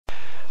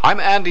I'm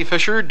Andy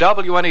Fisher,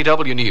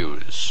 WNEW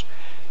News.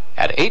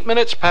 At 8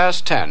 minutes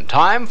past 10,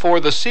 time for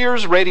the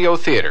Sears Radio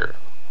Theater.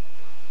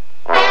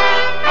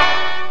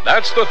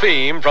 That's the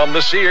theme from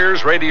the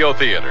Sears Radio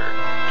Theater.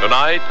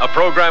 Tonight, a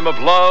program of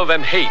love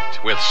and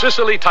hate with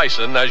Cicely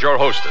Tyson as your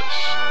hostess.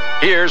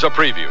 Here's a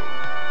preview.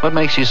 What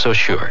makes you so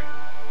sure?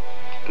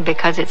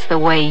 Because it's the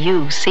way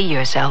you see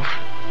yourself.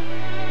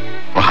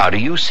 Well, how do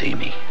you see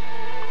me?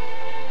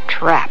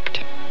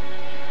 Trapped.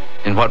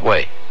 In what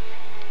way?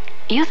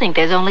 You think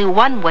there's only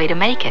one way to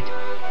make it.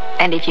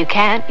 And if you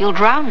can't, you'll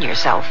drown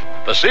yourself.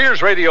 The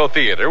Sears Radio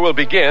Theater will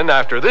begin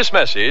after this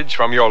message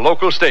from your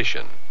local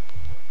station.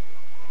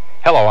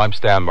 Hello, I'm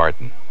Stan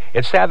Martin.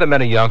 It's sad that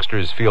many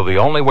youngsters feel the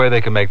only way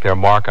they can make their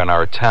mark on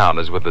our town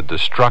is with a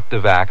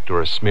destructive act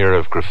or a smear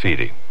of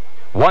graffiti.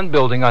 One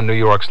building on New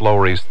York's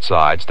Lower East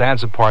Side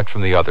stands apart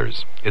from the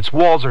others. Its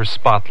walls are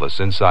spotless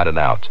inside and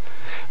out.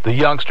 The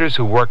youngsters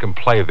who work and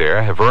play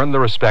there have earned the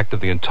respect of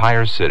the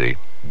entire city,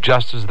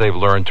 just as they've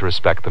learned to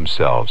respect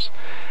themselves.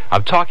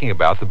 I'm talking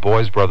about the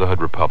Boys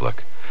Brotherhood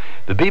Republic.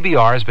 The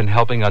BBR has been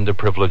helping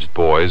underprivileged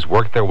boys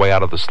work their way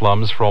out of the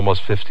slums for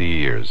almost 50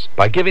 years.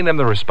 By giving them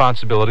the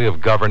responsibility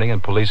of governing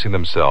and policing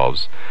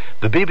themselves,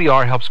 the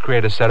BBR helps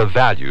create a set of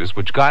values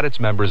which guide its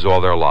members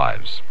all their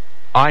lives.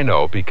 I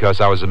know because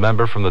I was a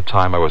member from the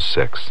time I was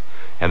 6,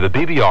 and the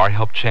BBR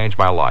helped change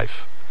my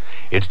life.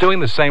 It's doing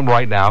the same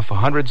right now for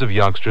hundreds of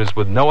youngsters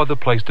with no other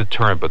place to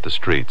turn but the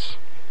streets.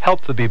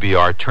 Help the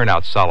BBR turn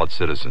out solid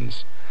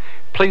citizens.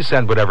 Please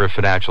send whatever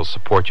financial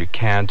support you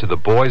can to the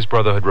Boys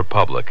Brotherhood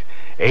Republic,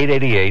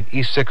 888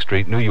 East 6th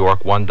Street, New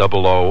York,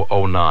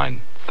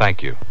 10009.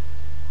 Thank you.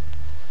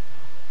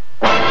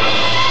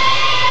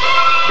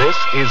 This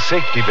is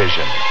Safety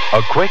Vision,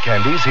 a quick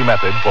and easy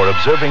method for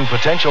observing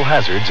potential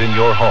hazards in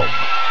your home.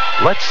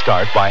 Let's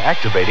start by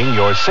activating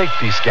your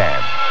safety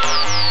scan.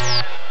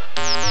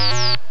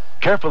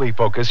 Carefully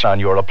focus on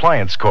your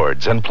appliance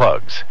cords and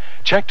plugs.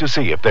 Check to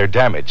see if they're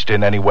damaged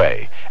in any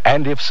way,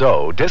 and if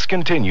so,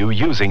 discontinue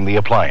using the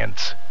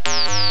appliance.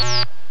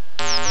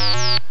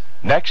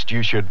 Next,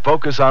 you should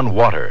focus on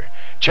water.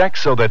 Check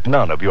so that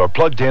none of your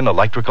plugged-in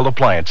electrical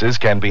appliances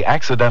can be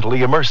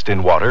accidentally immersed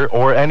in water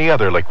or any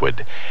other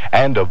liquid.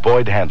 And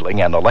avoid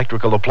handling an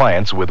electrical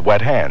appliance with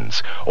wet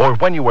hands or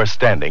when you are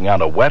standing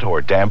on a wet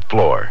or damp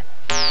floor.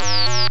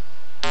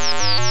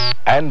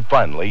 And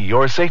finally,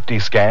 your safety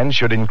scan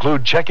should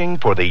include checking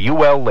for the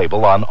UL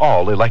label on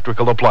all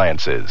electrical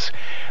appliances.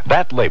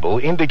 That label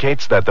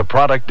indicates that the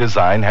product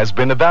design has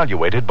been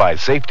evaluated by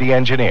safety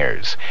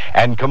engineers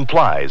and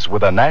complies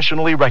with a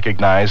nationally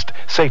recognized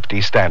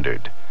safety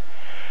standard.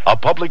 A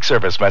public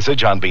service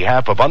message on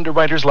behalf of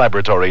Underwriters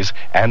Laboratories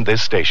and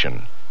this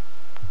station.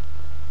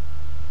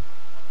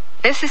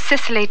 This is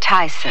Cicely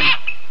Tyson.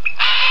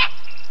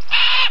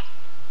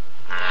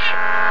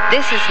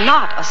 This is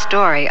not a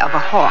story of a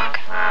hawk,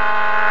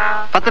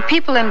 but the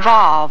people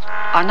involved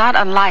are not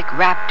unlike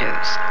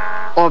raptors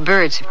or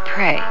birds of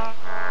prey.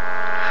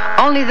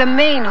 Only the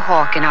main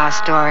hawk in our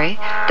story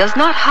does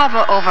not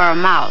hover over a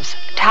mouse,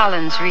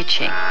 talons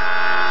reaching.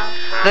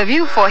 The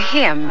view for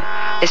him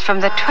is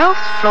from the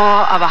 12th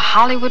floor of a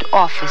Hollywood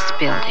office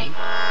building.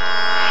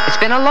 It's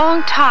been a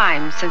long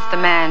time since the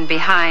man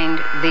behind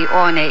the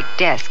ornate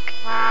desk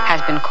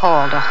has been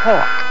called a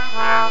hawk.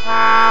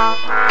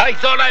 I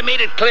thought I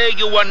made it clear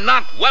you were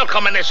not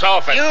welcome in this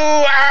office. You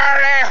are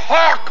a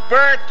hawk,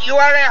 Bert. You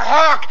are a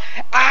hawk.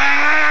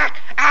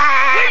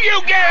 Will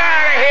you get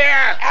out of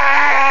here?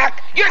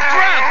 You're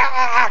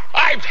drunk.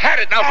 I've had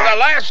it now for the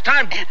last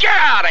time. Get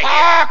out of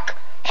here.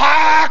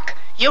 Hawk.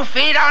 You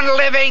feed on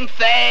living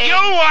things. You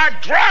are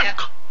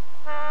drunk.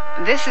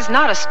 This is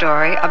not a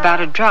story about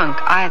a drunk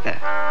either.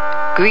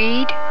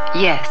 Greed,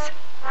 yes.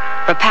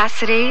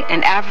 Rapacity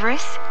and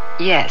avarice,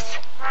 yes.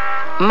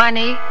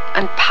 Money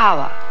and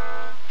power.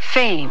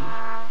 Fame.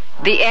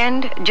 The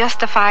end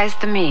justifies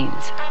the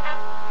means.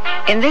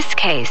 In this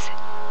case,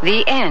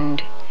 the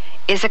end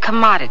is a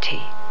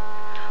commodity,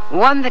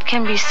 one that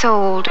can be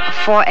sold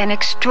for an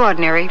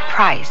extraordinary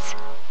price.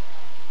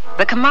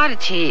 The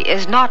commodity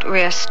is not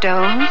rare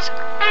stones,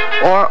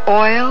 or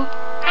oil,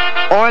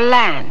 or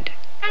land.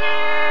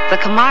 The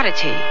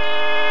commodity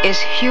is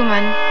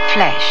human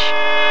flesh.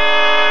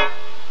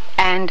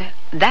 And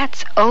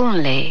that's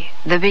only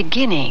the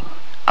beginning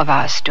of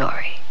our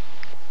story.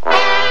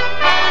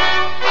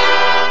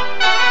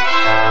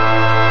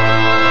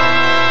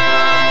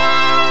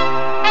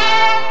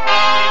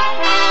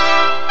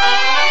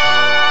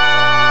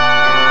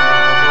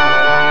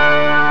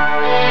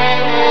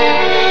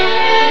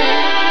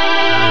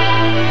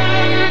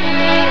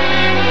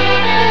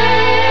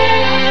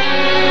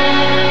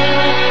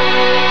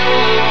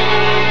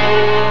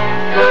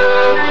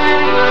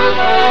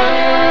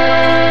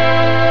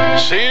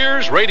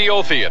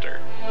 Radio Theater,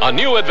 a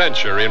new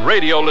adventure in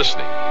radio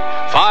listening.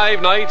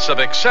 5 nights of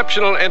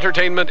exceptional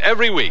entertainment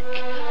every week,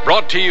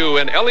 brought to you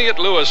in Elliott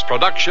Lewis'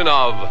 production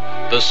of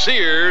the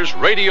Sears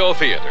Radio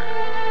Theater.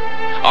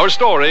 Our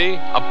story,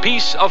 A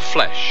Piece of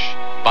Flesh,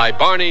 by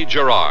Barney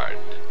Gerard.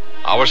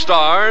 Our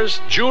stars,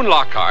 June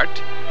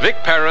Lockhart, Vic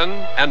Perrin,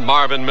 and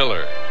Marvin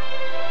Miller.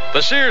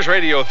 The Sears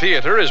Radio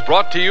Theater is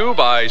brought to you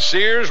by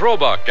Sears,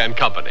 Roebuck and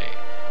Company.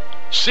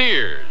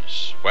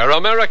 Sears, where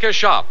America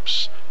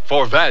shops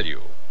for value.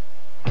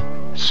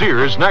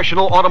 Sears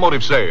National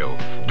Automotive Sale.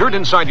 Dirt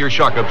inside your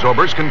shock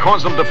absorbers can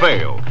cause them to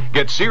fail.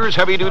 Get Sears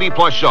Heavy Duty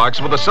Plus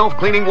shocks with a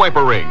self-cleaning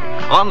wiper ring.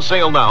 On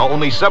sale now,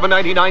 only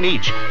 $7.99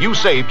 each. You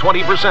save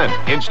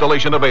 20%.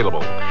 Installation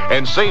available.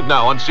 And save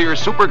now on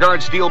Sears Super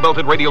Guard Steel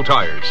Belted Radial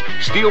Tires.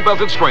 Steel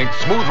Belted Strength,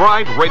 Smooth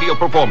Ride, Radial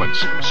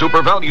Performance.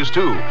 Super values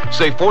too.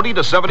 Save $40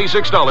 to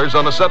 $76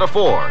 on a set of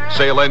 4.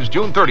 Sale ends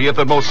June 30th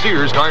at most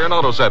Sears Tire and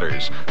Auto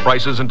Centers.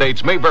 Prices and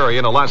dates may vary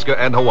in Alaska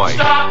and Hawaii.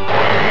 Stop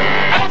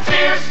at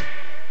Sears.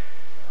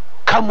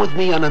 Come with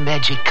me on a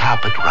magic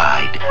carpet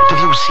ride to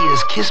view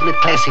Sears' Kismet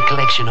Classic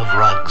collection of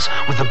rugs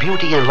with the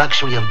beauty and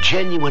luxury of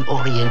genuine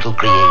Oriental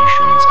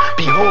creations.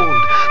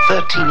 Behold,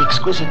 13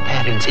 exquisite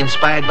patterns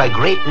inspired by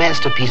great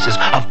masterpieces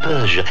of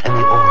Persia and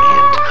the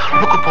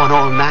Orient. Look upon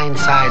all 9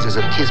 sizes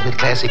of Kismet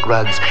Classic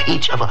rugs,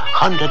 each of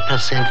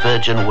 100%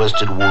 virgin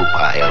worsted wool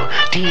pile.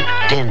 Deep,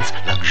 dense,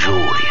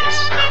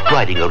 luxurious.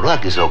 Riding a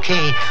rug is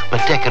okay,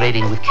 but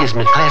decorating with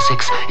Kismet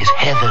Classics is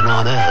heaven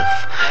on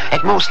earth.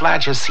 At most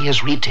larger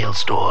Sears retail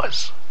stores.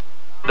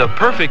 The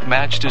perfect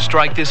match to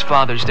strike this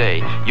Father's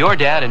Day. Your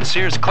Dad and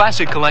Sears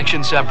Classic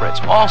Collection separates,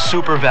 all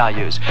super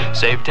values.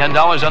 Save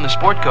 $10 on the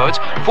sport coats,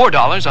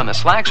 $4 on the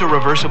slacks or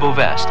reversible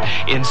vest.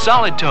 In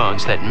solid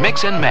tones that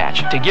mix and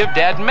match to give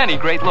Dad many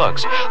great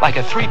looks. Like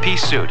a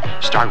 3-piece suit.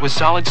 Start with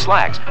solid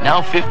slacks,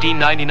 now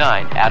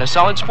 $15.99. Add a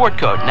solid sport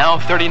coat, now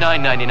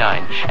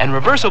 $39.99. And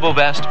reversible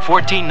vest,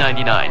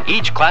 $14.99.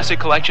 Each Classic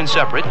Collection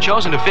separate,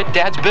 chosen to fit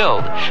Dad's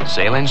build.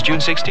 Sale ends June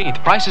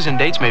 16th. Prices and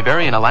dates may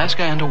vary in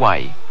Alaska and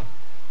Hawaii.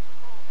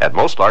 At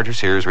most larger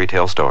Sears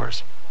retail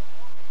stores.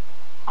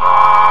 We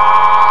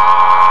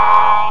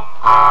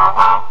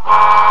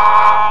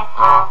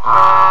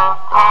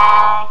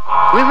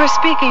were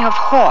speaking of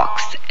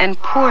hawks and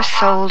poor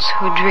souls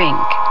who drink.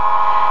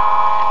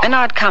 An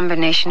odd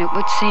combination, it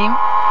would seem.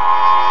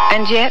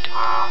 And yet,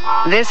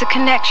 there's a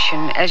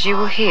connection, as you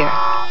will hear.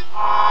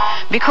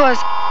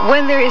 Because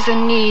when there is a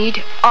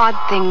need, odd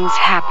things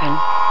happen.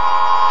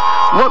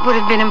 What would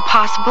have been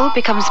impossible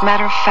becomes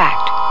matter of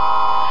fact.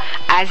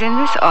 As in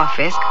this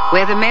office,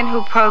 where the men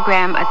who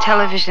program a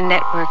television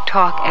network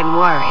talk and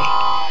worry.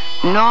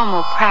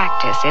 Normal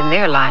practice in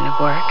their line of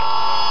work.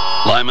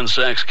 Lyman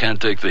Sachs can't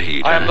take the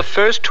heat. I am the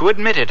first to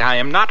admit it. I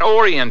am not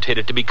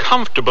orientated to be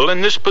comfortable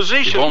in this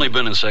position. You've only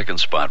been in second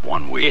spot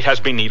 1 week. It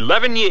has been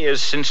 11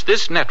 years since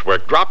this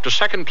network dropped to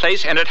second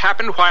place, and it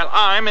happened while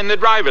I'm in the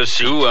driver's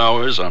seat. 2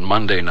 hours on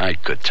Monday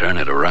night could turn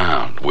it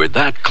around. We're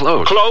that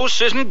close.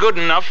 Close isn't good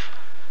enough.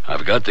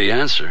 I've got the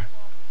answer.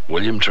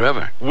 William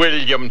Trevor.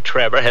 William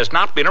Trevor has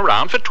not been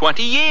around for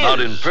 20 years. Not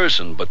in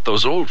person, but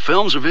those old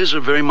films of his are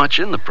very much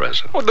in the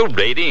present. Well, the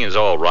rating is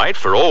all right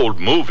for old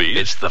movies.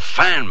 It's the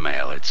fan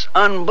mail. It's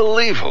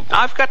unbelievable.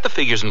 I've got the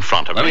figures in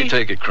front of me. Let me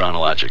take it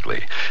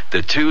chronologically.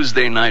 The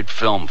Tuesday Night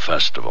Film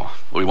Festival.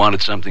 We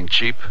wanted something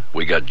cheap.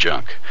 We got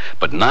junk.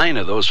 But 9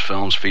 of those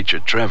films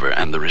featured Trevor,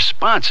 and the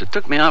response, it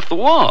took me off the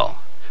wall.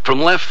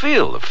 From left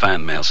field, the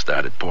fan mail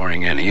started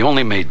pouring in. He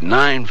only made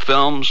 9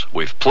 films.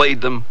 We've played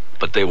them.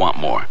 But they want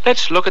more.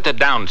 Let's look at the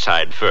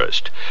downside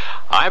first.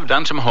 I've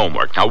done some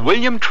homework. Now,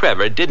 William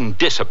Trevor didn't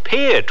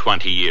disappear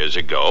 20 years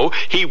ago.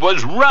 He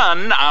was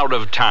run out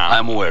of town.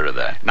 I'm aware of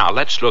that. Now,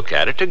 let's look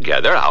at it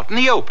together out in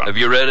the open. Have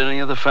you read any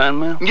of the fan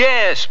mail?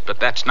 Yes, but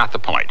that's not the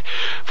point.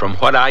 From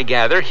what I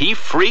gather, he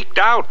freaked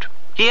out.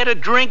 He had a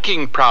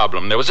drinking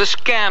problem. There was a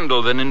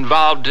scandal that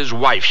involved his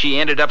wife. She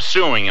ended up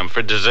suing him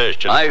for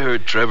desertion. I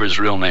heard Trevor's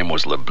real name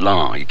was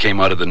LeBlanc. He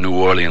came out of the New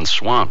Orleans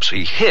swamps.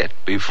 He hit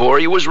before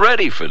he was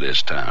ready for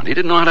this town. He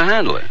didn't know how to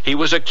handle it. He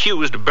was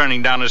accused of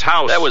burning down his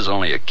house. That was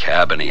only a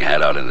cabin he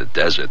had out in the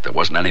desert. There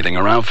wasn't anything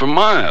around for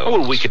miles. Oh,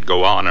 well, we could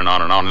go on and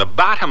on and on. The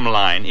bottom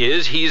line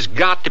is he's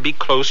got to be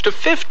close to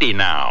 50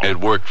 now. It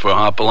worked for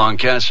Hopalong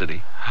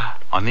Cassidy.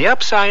 On the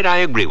upside, I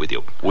agree with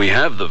you. We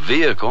have the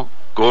vehicle.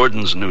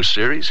 Gordon's new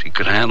series. He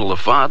could handle a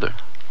father.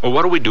 Well,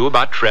 what do we do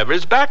about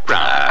Trevor's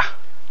background?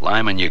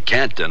 Lyman, you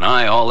can't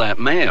deny all that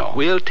mail.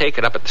 We'll take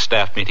it up at the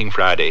staff meeting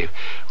Friday.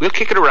 We'll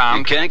kick it around.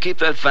 You can't keep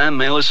that fan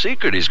mail a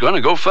secret. He's going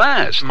to go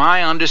fast.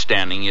 My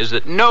understanding is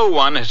that no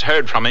one has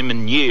heard from him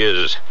in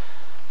years.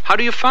 How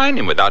do you find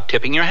him without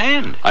tipping your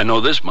hand? I know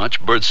this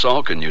much. Bert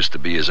Salkin used to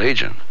be his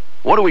agent.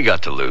 What do we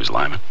got to lose,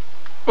 Lyman?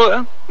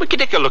 Well, we can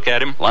take a look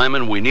at him.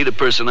 Lyman, we need a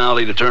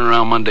personality to turn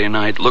around Monday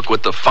night. Look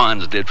what the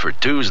Fonz did for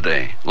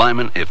Tuesday.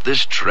 Lyman, if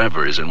this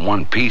Trevor is in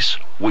one piece,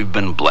 we've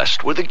been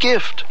blessed with a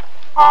gift.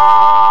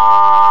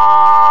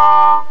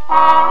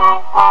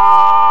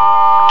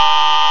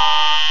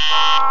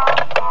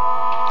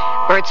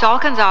 Bert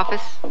Salkin's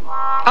office.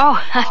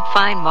 Oh, I'm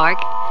fine,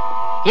 Mark.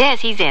 Yes,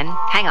 he's in.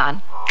 Hang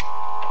on.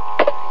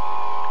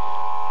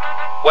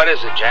 What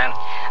is it, Jan?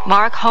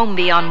 Mark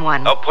Holmby on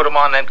 1. Oh, put him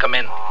on, then come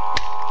in.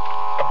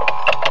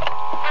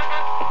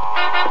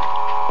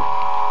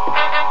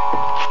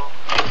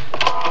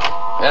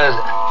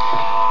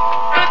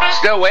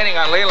 Still waiting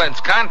on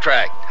Leland's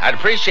contract. I'd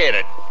appreciate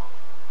it.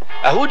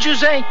 Who'd you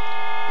say?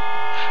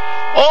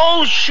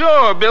 Oh,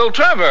 sure, Bill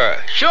Trevor.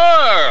 Sure.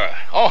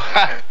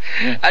 Oh,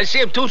 I see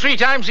him 2-3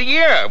 times a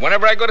year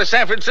whenever I go to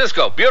San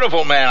Francisco.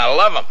 Beautiful man. I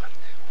love him.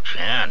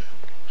 Jan,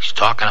 he's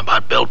talking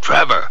about Bill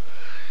Trevor.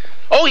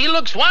 Oh, he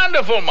looks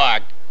wonderful,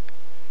 Mark.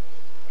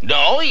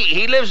 No,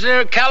 he lives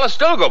near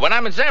Calistoga. When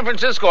I'm in San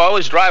Francisco, I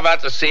always drive out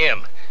to see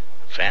him.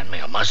 Fan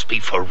mail must be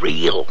for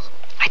real.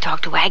 I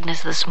talked to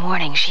Agnes this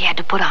morning. She had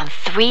to put on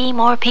 3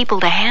 more people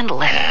to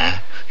handle it.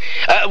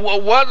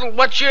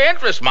 What's your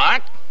interest,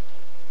 Mark?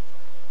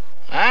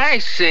 I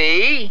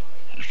see.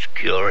 He's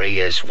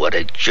curious. What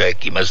a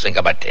jerk. He must think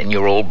I'm a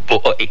 10-year-old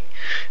boy.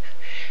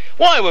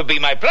 Why, it would be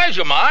my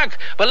pleasure, Mark.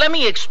 But let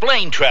me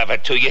explain Trevor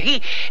to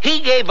you. He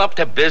gave up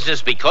to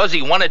business because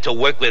he wanted to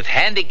work with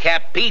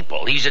handicapped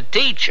people. He's a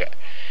teacher.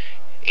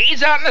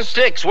 He's out in the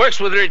sticks, works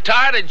with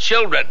retarded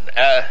children.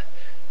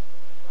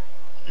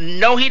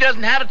 No, he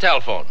doesn't have a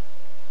telephone.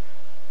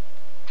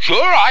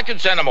 Sure, I can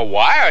send him a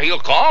wire. He'll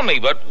call me,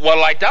 but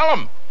what'll I tell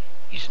him?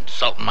 He's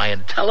insulting my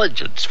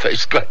intelligence,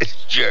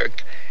 first-class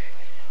jerk.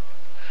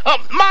 Oh,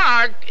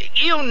 Mark,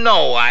 you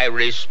know I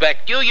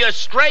respect you. You're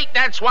straight.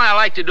 That's why I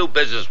like to do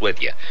business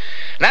with you.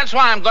 And that's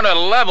why I'm going to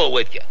level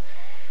with you.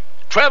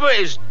 Trevor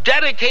is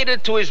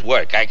dedicated to his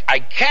work. I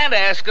can't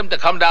ask him to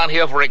come down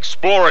here for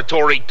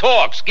exploratory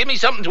talks. Give me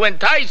something to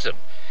entice him.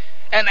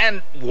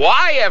 And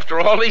why, after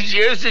all these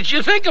years, did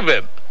you think of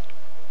him?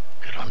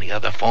 Get on the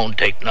other phone,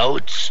 take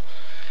notes.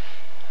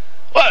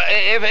 Well,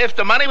 if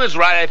the money was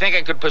right, I think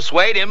I could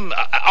persuade him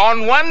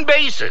on one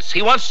basis.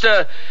 He wants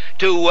to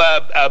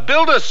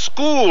build a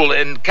school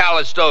in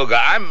Calistoga.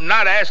 I'm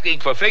not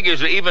asking for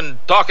figures or even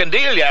talking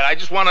deal yet. I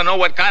just want to know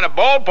what kind of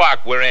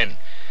ballpark we're in.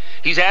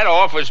 He's had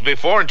offers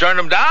before and turned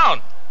them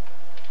down.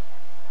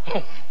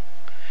 Oh.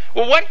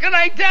 Well, what can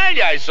I tell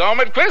you? I saw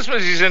him at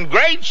Christmas. He's in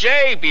great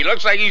shape. He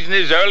looks like he's in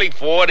his early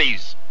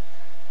 40s.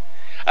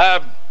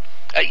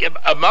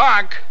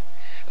 Mark...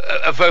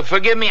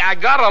 forgive me, I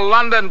got a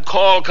London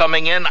call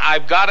coming in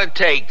I've got to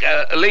take.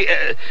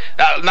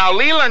 Now,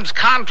 Leland's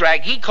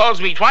contract, he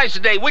calls me twice a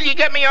day. Will you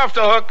get me off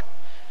the hook?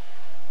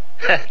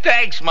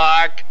 Thanks,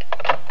 Mark.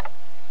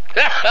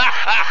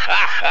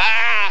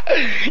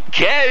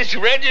 Cash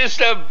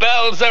register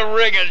bells are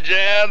ringing,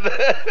 Jan.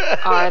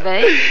 Are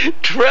they?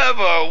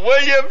 Trevor,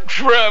 William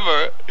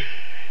Trevor.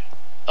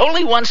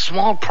 Only one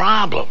small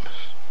problem.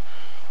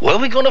 Where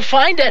are we going to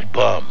find that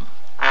bum?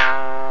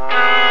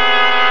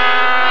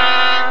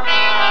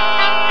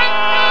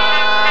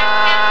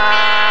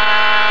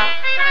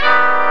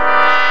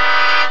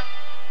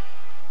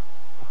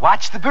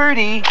 Watch the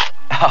birdie.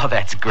 Oh,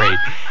 that's great.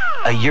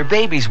 Your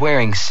baby's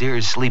wearing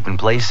Sears sleep and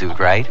play suit,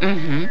 right?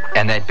 Mm-hmm.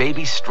 And that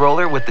baby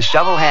stroller with the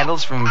shovel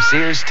handles from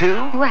Sears,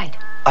 too? Right.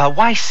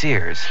 Why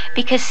Sears?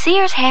 Because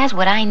Sears has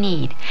what I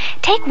need.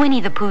 Take Winnie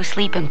the Pooh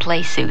sleep and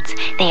play suits.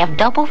 They have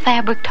double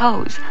fabric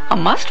toes, a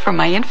must for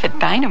my infant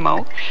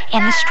Dynamo.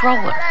 And the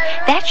stroller.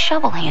 That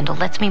shovel handle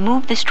lets me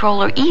move the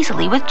stroller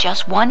easily with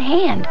just one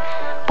hand.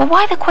 But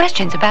why the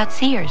questions about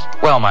Sears?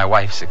 Well, my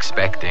wife's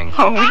expecting.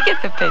 Oh, we get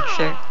the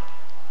picture.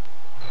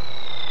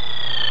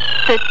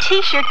 The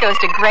T-shirt goes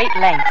to great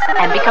lengths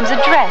and becomes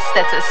a dress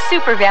that's a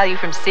super value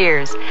from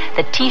Sears.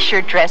 The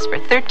T-shirt dress for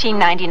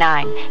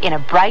 $13.99 in a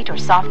bright or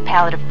soft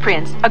palette of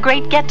prints, a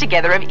great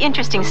get-together of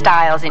interesting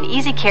styles in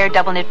easy care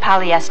double knit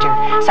polyester,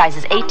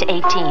 sizes 8 to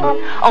 18.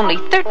 Only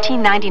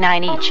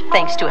 $13.99 each,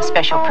 thanks to a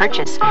special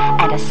purchase.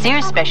 And a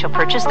Sears special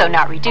purchase, though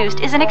not reduced,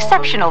 is an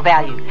exceptional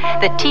value.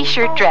 The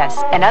T-shirt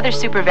dress, another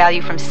super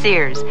value from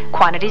Sears.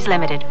 Quantities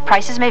limited.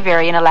 Prices may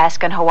vary in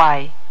Alaska and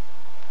Hawaii.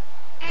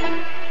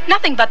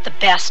 Nothing but the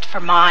best for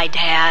my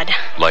dad.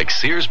 Like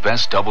Sears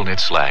Best Double Knit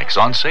Slacks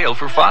on sale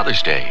for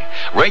Father's Day.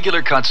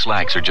 Regular cut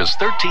slacks are just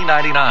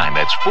 $13.99.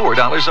 That's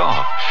 $4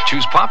 off.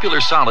 Choose popular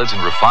solids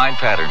and refined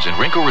patterns in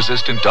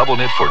wrinkle-resistant double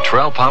knit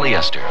Fortrell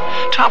polyester.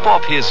 Top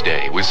off his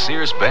day with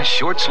Sears Best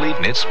Short Sleeve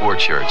Knit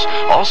Sport Shirts.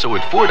 Also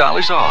at $4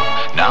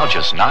 off. Now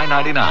just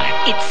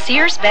 $9.99. It's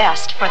Sears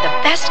Best for the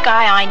best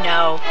guy I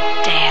know,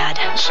 Dad.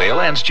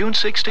 Sale ends June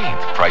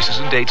 16th. Prices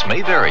and dates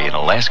may vary in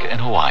Alaska and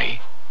Hawaii.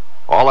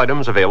 All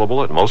items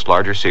available at most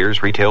larger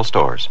Sears retail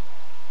stores.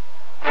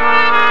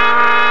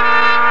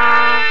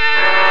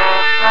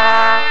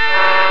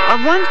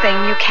 Of one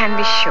thing you can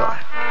be sure.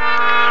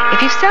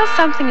 If you sell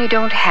something you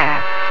don't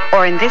have,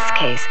 or in this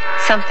case,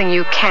 something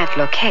you can't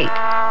locate,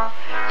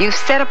 you've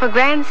set up a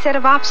grand set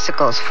of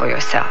obstacles for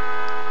yourself.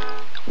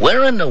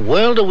 Where in the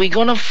world are we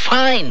going to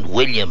find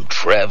William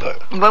Trevor?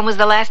 When was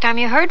the last time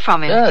you heard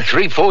from him?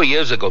 3-4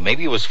 years ago.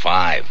 Maybe it was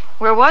 5.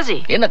 Where was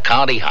he? In a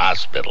county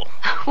hospital.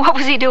 What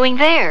was he doing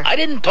there? I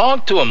didn't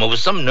talk to him. It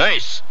was some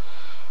nurse.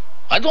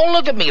 Don't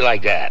look at me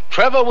like that.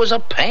 Trevor was a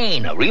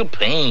pain, a real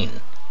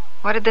pain.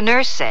 What did the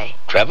nurse say?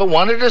 Trevor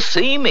wanted to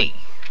see me.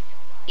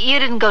 You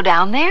didn't go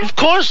down there? Of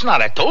course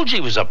not. I told you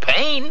he was a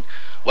pain.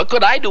 What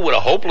could I do with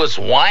a hopeless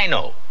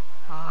wino?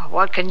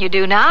 What can you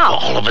do now?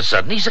 All of a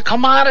sudden, he's a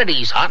commodity.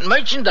 He's hot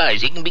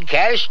merchandise. He can be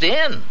cashed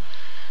in.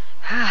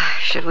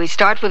 Should we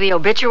start with the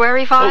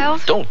obituary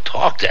files? Oh, don't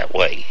talk that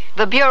way.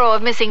 The Bureau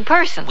of Missing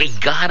Persons. We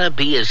gotta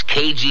be as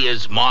cagey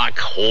as Mark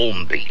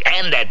Holmby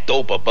and that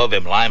dope above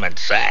him, Lyman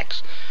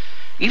Sachs.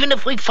 Even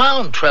if we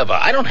found Trevor,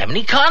 I don't have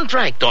any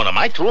contract on him.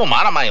 I threw him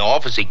out of my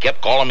office. He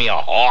kept calling me a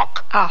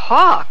hawk. A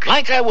hawk?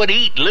 Like I would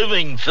eat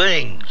living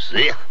things.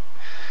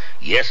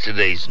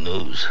 Yesterday's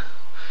news.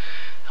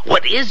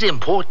 What is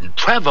important,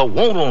 Trevor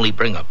won't only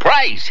bring a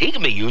price, he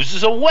can be used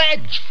as a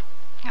wedge.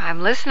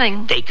 I'm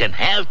listening. They can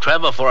have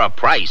Trevor for a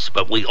price,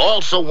 but we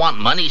also want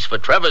monies for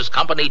Trevor's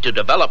company to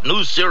develop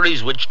new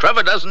series which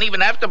Trevor doesn't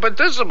even have to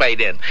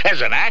participate in as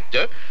an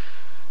actor.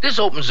 This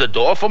opens the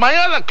door for my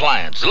other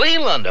clients,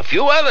 Leland, a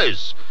few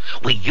others.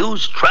 We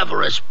use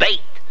Trevor as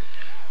bait.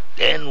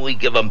 Then we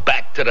give him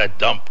back to the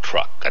dump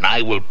truck, and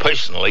I will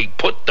personally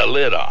put the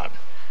lid on.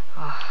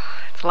 Oh,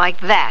 it's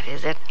like that,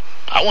 is it?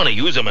 I want to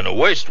use him in the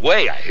worst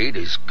way. I hate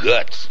his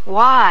guts.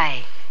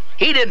 Why?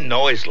 He didn't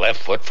know his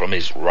left foot from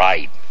his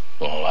right.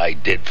 Well, I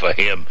did for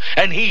him.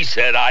 And he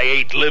said I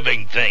ate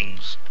living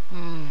things.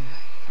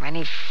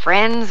 Any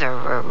friends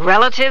or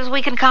relatives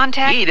we can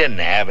contact? He didn't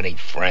have any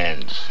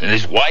friends. And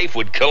his wife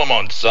would kill him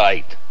on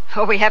sight.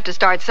 Oh, we have to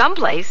start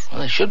someplace.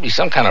 Well, there should be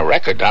some kind of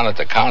record down at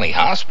the county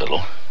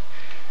hospital.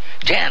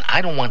 Jan,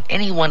 I don't want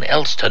anyone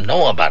else to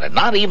know about it,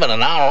 not even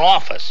in our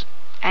office.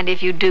 And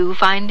if you do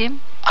find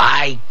him?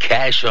 I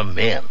cash him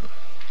in.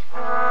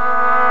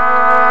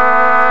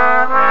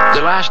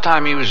 The last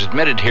time he was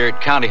admitted here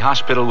at County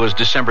Hospital was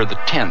December the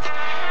 10th.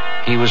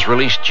 He was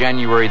released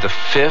January the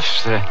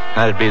 5th.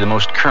 That'd be the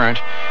most current.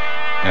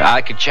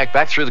 I could check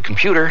back through the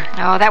computer.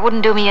 Oh, that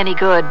wouldn't do me any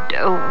good.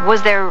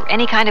 Was there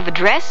any kind of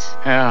address?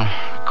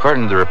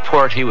 According to the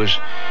report, he was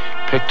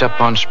picked up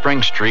on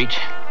Spring Street.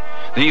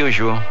 The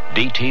usual,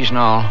 DTs and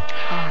all.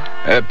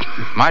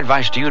 My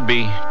advice to you would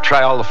be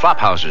try all the flop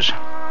houses.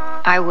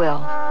 I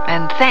will,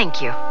 and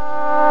thank you.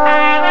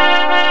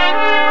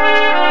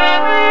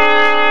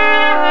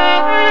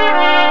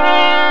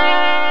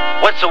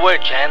 What's the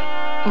word, Jan?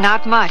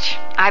 Not much.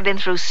 I've been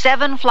through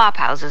 7 flop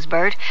houses,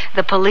 Bert.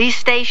 The police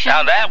station...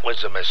 Now that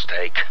was a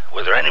mistake.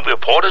 Were there any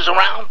reporters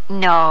around?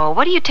 No.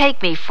 What do you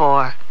take me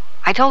for?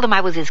 I told him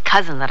I was his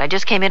cousin, that I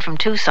just came in from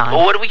Tucson.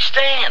 Well, where do we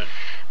stand?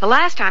 The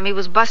last time he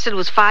was busted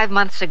was 5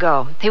 months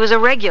ago. He was a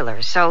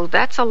regular, so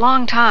that's a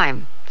long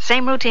time.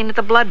 Same routine at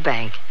the blood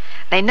bank.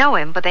 They know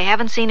him, but they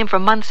haven't seen him for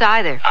months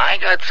either. I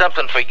got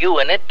something for you,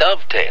 and it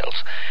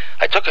dovetails.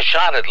 I took a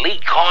shot at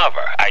Lee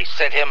Carver. I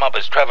set him up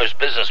as Trevor's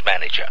business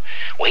manager.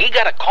 Well, he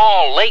got a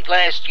call late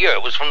last year.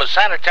 It was from a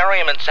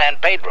sanitarium in San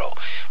Pedro.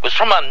 It was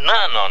from a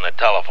nun on the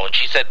telephone.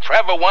 She said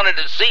Trevor wanted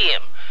to see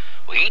him.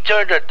 Well, he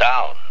turned her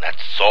down.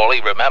 That's all he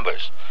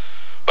remembers.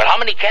 But how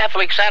many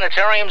Catholic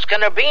sanitariums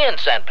can there be in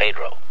San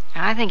Pedro?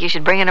 I think you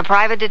should bring in a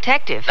private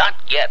detective. Not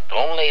yet.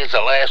 Only as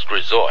a last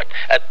resort.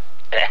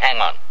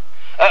 Hang on.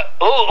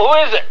 Who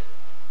is it?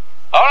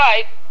 All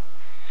right.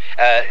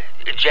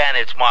 Jan,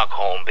 it's Mark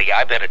Holmby.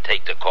 I better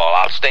take the call.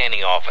 I'll stay in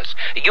the office.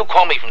 You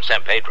call me from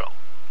San Pedro.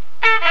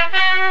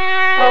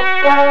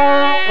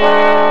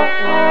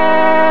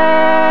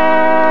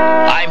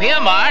 I'm here,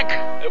 Mark.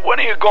 When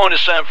are you going to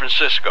San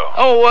Francisco?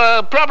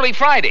 Oh, probably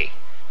Friday.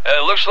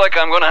 Looks like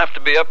I'm going to have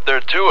to be up there,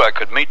 too. I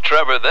could meet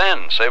Trevor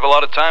then. Save a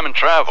lot of time and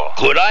travel.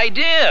 Good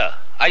idea.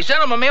 I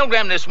sent him a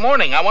mailgram this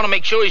morning. I want to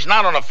make sure he's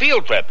not on a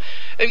field trip.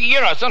 You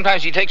know,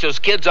 sometimes he takes those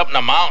kids up in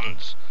the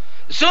mountains.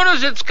 As soon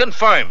as it's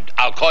confirmed,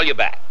 I'll call you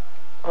back.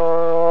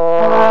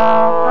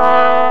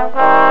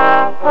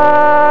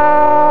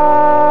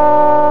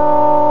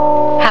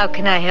 How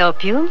can I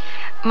help you?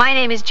 My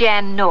name is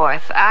Jan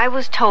North. I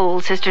was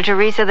told, Sister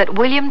Teresa, that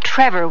William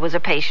Trevor was a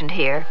patient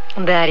here.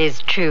 That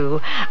is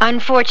true.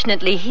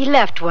 Unfortunately, he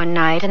left one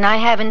night, and I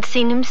haven't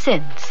seen him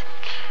since.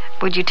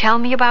 Would you tell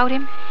me about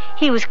him?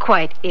 He was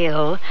quite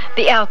ill.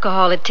 The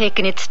alcohol had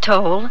taken its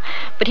toll,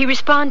 but he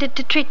responded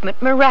to treatment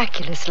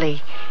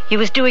miraculously. He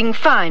was doing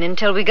fine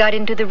until we got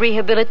into the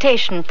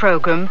rehabilitation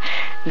program.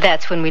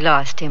 That's when we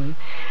lost him.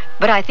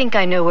 But I think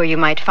I know where you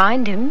might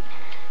find him.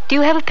 Do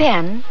you have a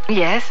pen?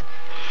 Yes.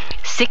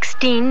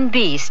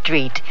 16B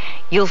Street.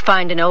 You'll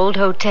find an old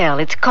hotel.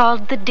 It's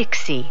called the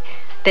Dixie.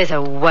 There's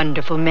a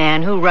wonderful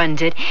man who runs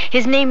it.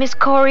 His name is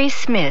Corey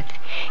Smith.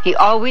 He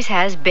always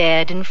has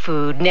bed and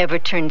food, never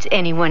turns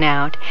anyone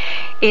out.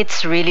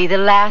 It's really the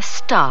last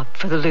stop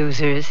for the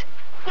losers.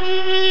 Now,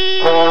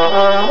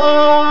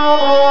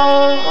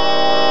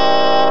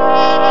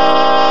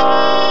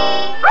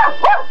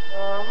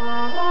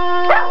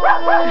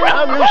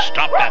 you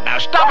stop that now.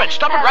 Stop it.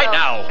 Stop it right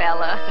now.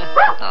 Fella.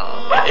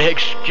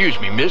 Excuse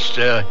me, miss.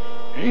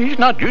 He's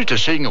not used to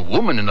seeing a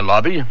woman in the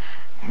lobby.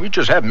 We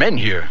just have men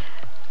here.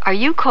 Are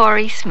you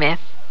Corey Smith?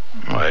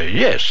 Why,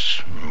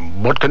 yes.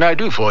 What can I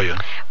do for you?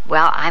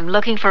 Well, I'm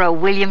looking for a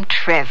William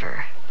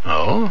Trevor.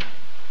 Oh?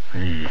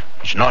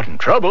 He's not in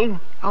trouble.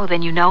 Oh,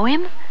 then you know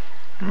him?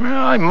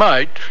 Well, I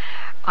might.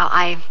 Well,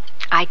 I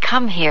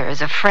come here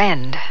as a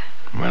friend.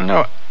 Well,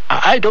 no,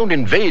 I don't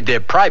invade their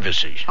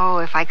privacy. Oh,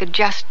 if I could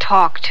just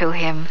talk to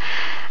him.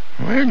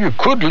 Well, you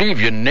could leave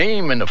your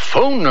name and a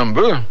phone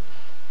number.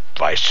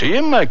 If I see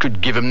him, I could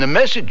give him the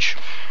message.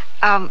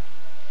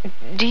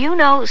 Do you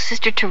know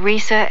Sister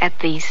Teresa at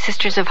the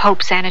Sisters of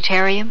Hope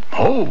Sanitarium?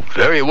 Oh,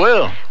 very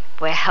well.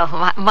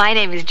 Well, my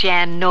name is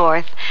Jan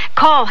North.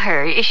 Call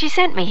her. She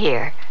sent me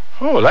here.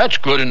 Oh, that's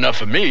good enough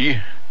for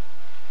me.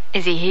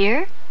 Is he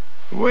here?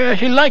 Well,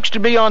 he likes to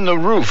be on the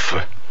roof.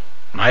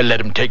 I let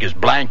him take his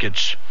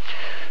blankets.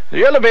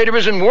 The elevator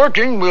isn't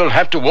working. We'll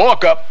have to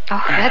walk up.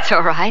 Oh, that's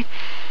all right.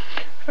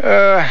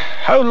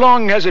 How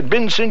long has it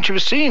been since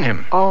you've seen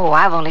him? Oh,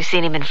 I've only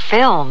seen him in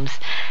films.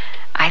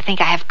 I think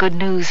I have good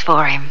news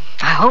for him.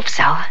 I hope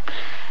so.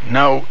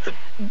 Now,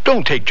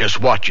 don't take just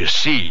what you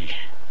see.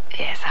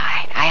 Yes,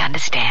 I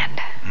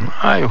understand.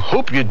 I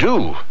hope you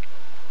do.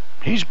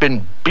 He's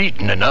been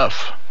beaten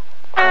enough.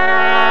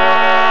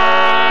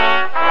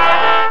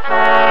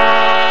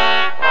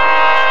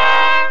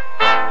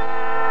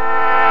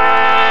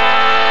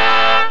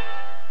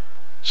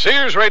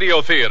 Sears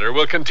Radio Theater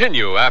will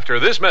continue after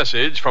this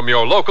message from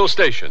your local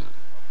station.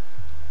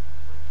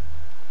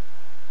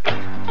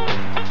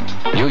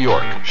 New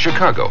York,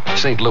 Chicago,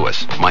 St.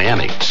 Louis,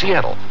 Miami,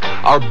 Seattle.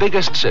 Our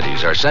biggest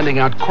cities are sending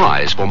out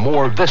cries for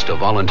more VISTA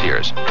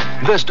volunteers.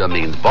 VISTA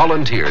means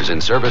Volunteers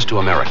in Service to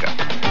America.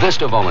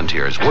 VISTA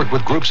volunteers work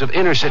with groups of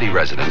inner-city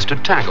residents to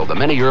tackle the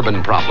many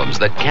urban problems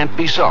that can't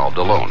be solved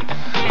alone.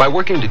 By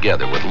working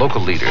together with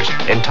local leaders,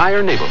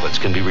 entire neighborhoods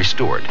can be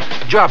restored.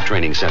 Job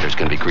training centers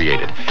can be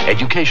created.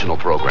 Educational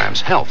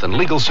programs, health, and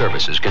legal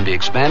services can be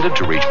expanded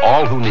to reach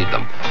all who need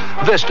them.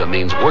 VISTA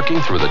means working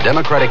through the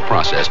democratic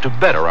process to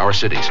better our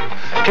cities.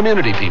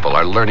 Community people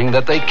are learning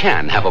that they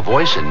can have a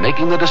voice in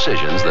making the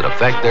decisions that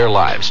affect their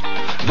lives.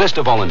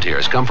 VISTA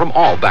volunteers come from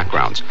all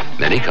backgrounds.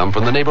 Many come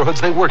from the neighborhoods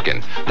they work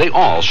in. They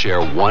all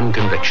share one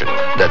conviction,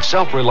 that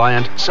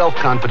self-reliant,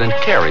 self-confident,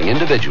 caring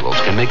individuals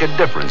can make a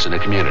difference in a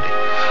community.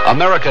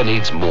 America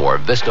needs more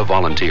VISTA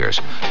volunteers.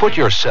 Put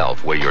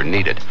yourself where you're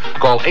needed.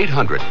 Call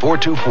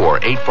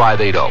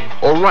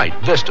 800-424-8580 or write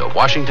VISTA,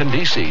 Washington,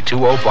 D.C.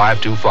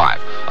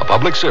 20525. A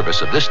public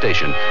service of this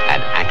station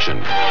and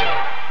Action.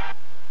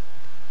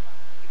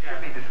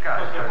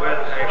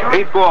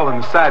 8 ball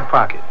in the side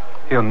pocket.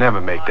 He'll never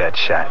make that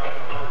shot.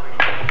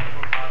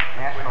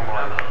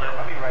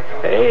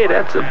 Hey,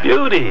 that's a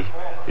beauty.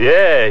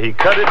 Yeah, he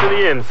cut it to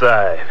the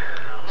inside.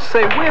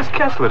 Say, where's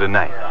Kessler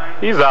tonight?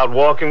 He's out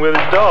walking with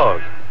his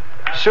dog.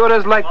 Sure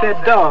does like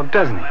that dog,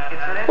 doesn't he?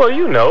 Well,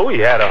 you know, he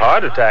had a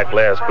heart attack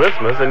last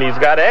Christmas, and he's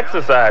got to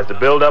exercise to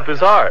build up his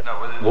heart.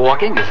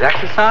 Walking is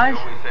exercise?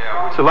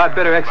 It's a lot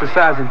better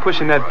exercise than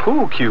pushing that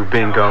pool cue,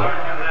 Bingo.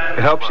 It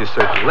helps your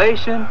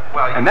circulation,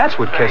 and that's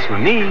what Kessler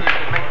needs.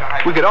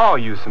 We could all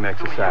use some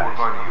exercise.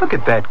 Look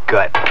at that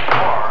gut.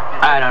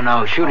 I don't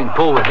know. Shooting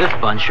pool with this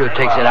bunch sure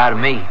takes it out of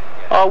me.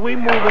 Are we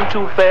moving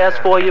too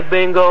fast for you,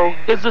 Bingo?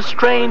 Is the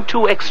strain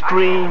too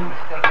extreme?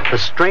 The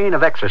strain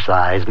of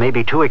exercise may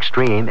be too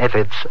extreme if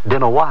it's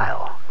been a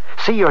while.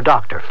 See your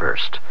doctor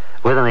first.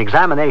 With an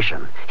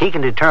examination, he can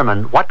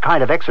determine what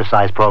kind of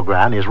exercise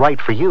program is right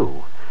for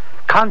you.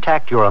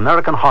 Contact your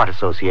American Heart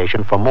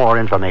Association for more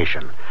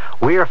information.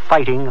 We're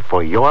fighting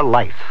for your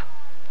life.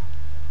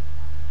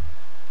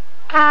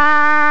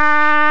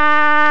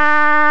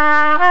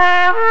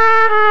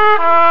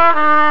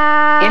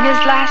 In his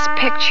last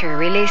picture,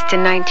 released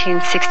in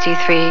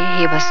 1963,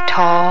 he was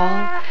tall,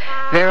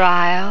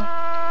 virile,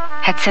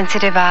 had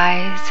sensitive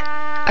eyes,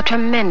 a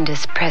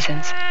tremendous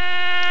presence.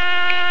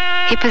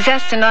 He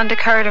possessed an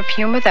undercurrent of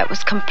humor that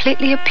was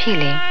completely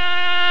appealing.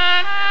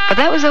 But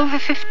that was over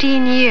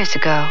 15 years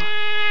ago.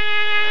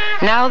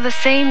 Now the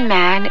same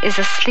man is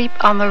asleep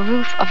on the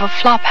roof of a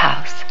flop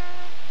house.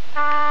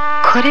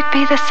 Could it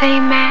be the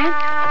same man?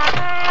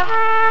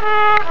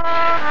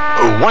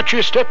 Watch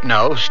your step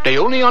now. Stay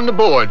only on the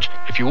boards,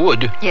 if you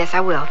would. Yes, I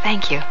will.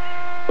 Thank you.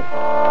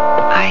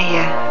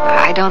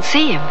 I don't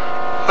see him.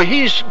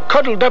 He's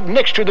cuddled up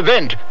next to the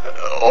vent.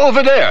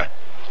 Over there.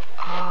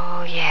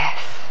 Oh, yes.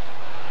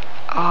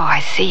 Oh,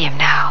 I see him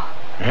now.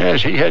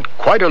 Yes, he had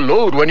quite a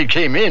load when he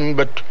came in,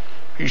 but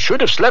he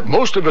should have slept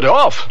most of it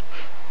off.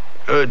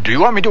 Do you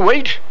want me to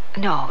wait?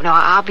 No,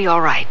 I'll be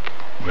all right.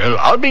 Well,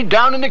 I'll be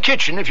down in the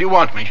kitchen if you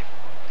want me.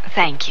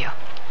 Thank you.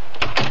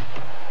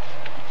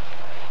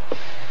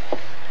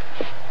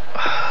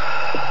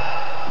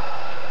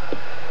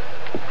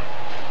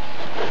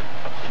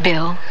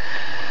 Bill?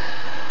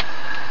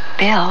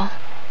 Bill?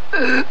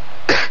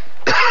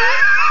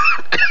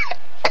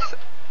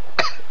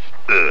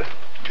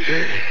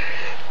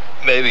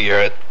 Maybe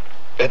you're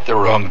at the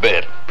wrong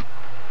bed.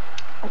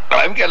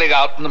 I'm getting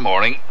out in the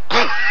morning.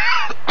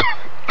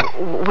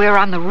 We're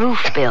on the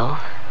roof, Bill.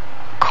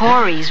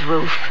 Corey's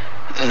roof.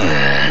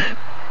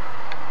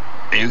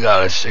 You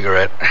got a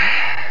cigarette?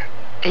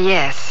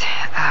 Yes.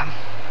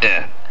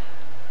 Yeah.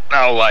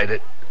 I'll light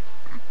it.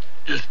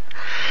 Just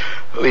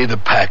leave the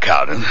pack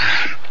out. And...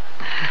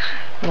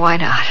 Why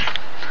not?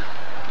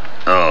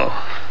 Oh.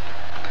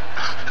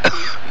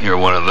 You're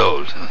one of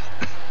those.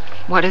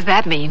 What does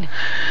that mean?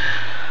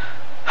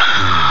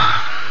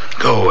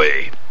 Go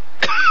away.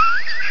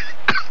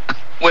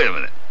 Wait a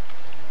minute.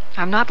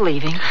 I'm not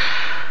leaving.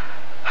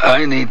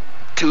 I need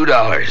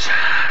 $2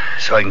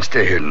 so I can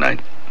stay here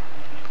tonight.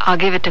 I'll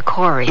give it to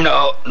Corey.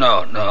 No.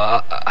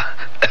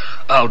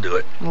 I'll do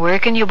it. Where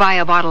can you buy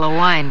a bottle of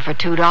wine for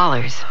 $2?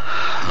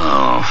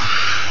 Oh,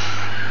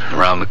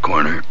 around the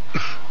corner.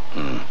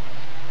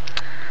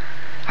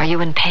 Are you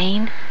in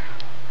pain?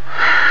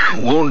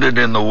 Wounded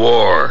in the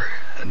war.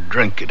 A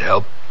drink could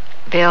help.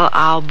 Bill,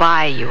 I'll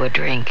buy you a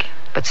drink.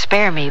 But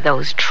spare me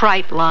those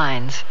trite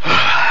lines.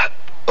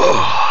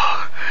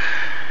 Oh.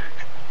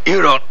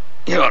 You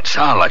don't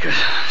sound like a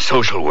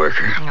social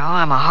worker. No,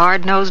 I'm a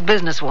hard-nosed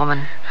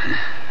businesswoman.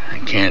 I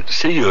can't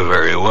see you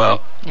very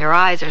well. Your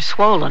eyes are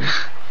swollen.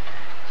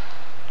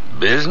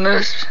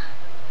 Business?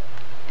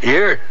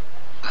 Here?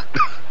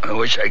 I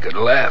wish I could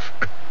laugh.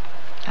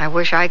 I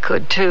wish I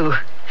could, too.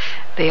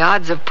 The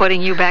odds of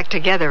putting you back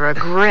together are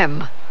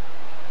grim.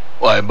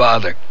 Why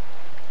bother?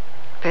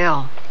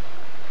 Bill,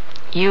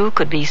 you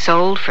could be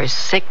sold for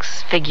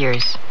 6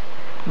 figures.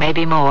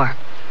 Maybe more.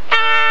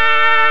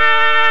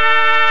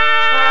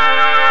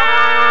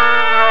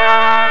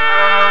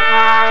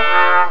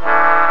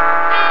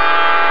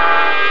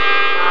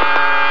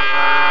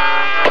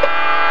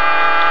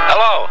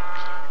 Hello.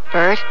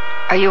 Bert,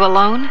 are you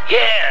alone?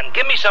 Yeah, and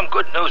give me some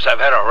good news. I've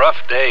had a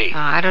rough day.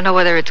 I don't know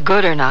whether it's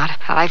good or not.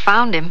 I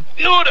found him.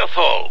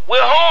 Beautiful. We're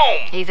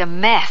home. He's a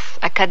mess,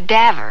 a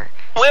cadaver.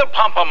 We'll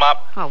pump him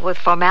up. Oh, with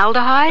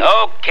formaldehyde?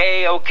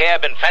 Okay.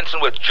 I've been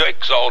fencing with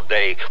jerks all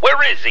day.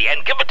 Where is he?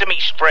 And give it to me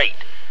straight.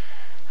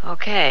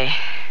 Okay.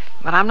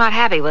 But I'm not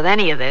happy with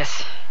any of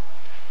this.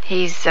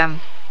 He's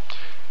in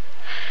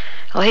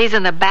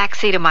the back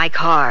seat of my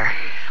car.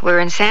 We're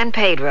in San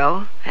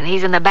Pedro, and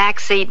he's in the back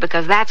seat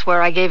because that's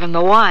where I gave him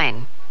the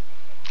wine.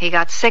 He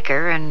got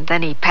sicker, and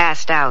then he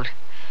passed out.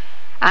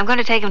 I'm going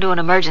to take him to an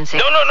emergency.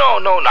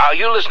 No. Now,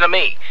 you listen to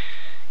me.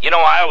 You know,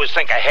 I always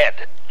think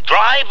ahead.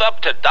 Drive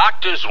up to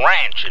Doctor's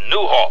Ranch in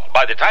Newhall.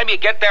 By the time you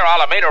get there, I'll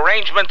have made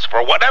arrangements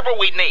for whatever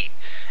we need.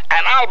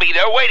 And I'll be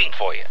there waiting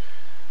for you.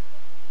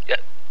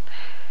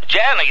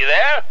 Jan, are you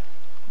there?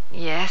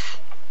 Yes.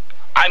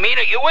 I mean,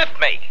 are you with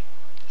me?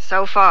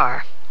 So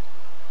far.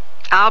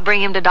 I'll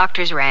bring him to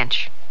Doctor's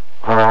Ranch.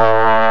 Last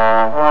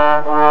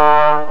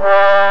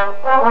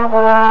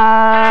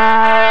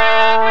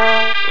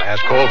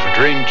call for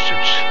drinks.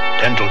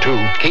 It's 10 till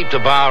 2. Keep the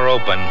bar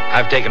open.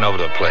 I've taken over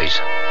the place.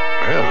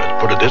 Well,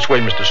 let's put it this way,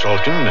 Mr.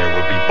 Salton. There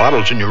will be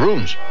bottles in your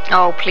rooms.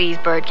 Oh, please,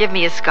 Bert, give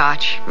me a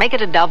scotch. Make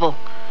it a double.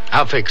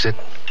 I'll fix it.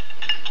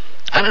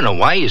 I don't know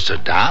why you're so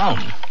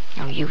down.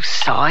 Oh, you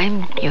saw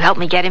him. You helped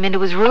me get him into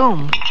his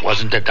room.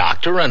 Wasn't a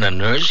doctor and a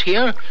nurse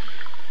here?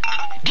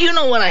 Do you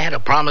know what I had to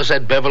promise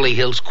that Beverly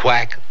Hills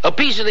quack? A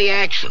piece of the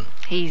action.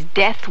 He's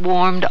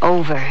death-warmed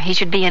over. He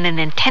should be in an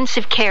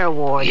intensive care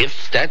ward.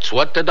 If that's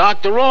what the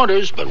doctor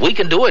orders, but we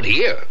can do it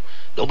here.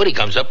 Nobody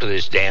comes up to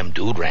this damn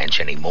dude ranch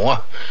anymore.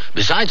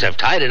 Besides, I've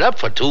tied it up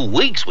for 2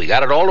 weeks. We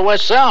got it all to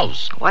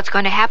ourselves. What's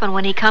going to happen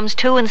when he comes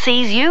to and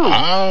sees you?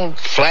 I'll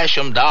flash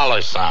him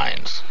dollar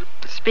signs.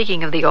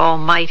 Speaking of the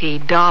almighty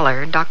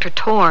dollar, Dr.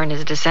 Torn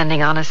is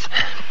descending on us.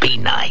 Be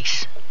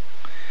nice.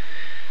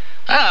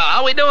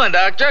 How we doing,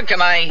 Doctor?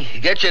 Can I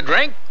get you a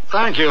drink?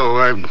 Thank you.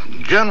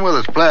 Gin with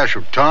a splash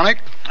of tonic.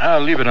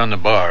 I'll leave it on the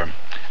bar.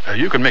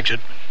 You can mix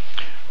it.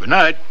 Good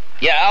night.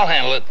 Yeah, I'll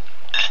handle it.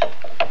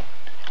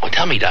 Well,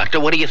 tell me, Doctor,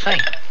 what do you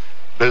think?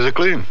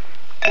 Physically?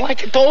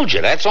 Like I told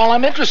you, that's all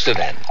I'm interested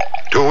in.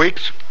 2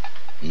 weeks?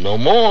 No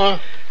more.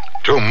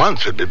 2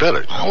 months would be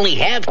better. I only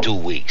have 2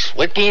 weeks.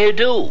 What can you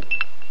do?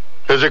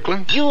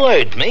 Physically? You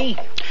heard me.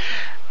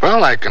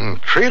 Well, I can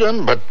treat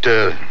him, but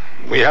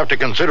we have to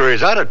consider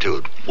his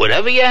attitude.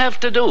 Whatever you have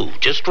to do.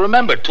 Just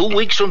remember, 2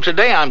 weeks from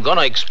today, I'm going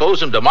to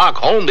expose him to Mark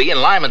Holmby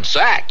and Lyman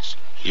Sachs.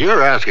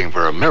 You're asking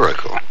for a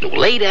miracle.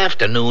 Late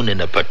afternoon in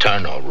the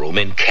paternal room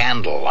in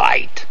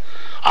candlelight.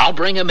 I'll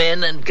bring him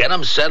in and get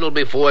him settled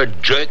before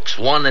jerks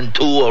 1 and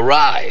 2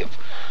 arrive.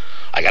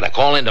 I got to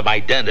call into my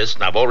dentist,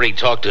 and I've already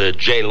talked to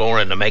Jay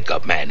Lauren, the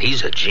makeup man.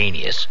 He's a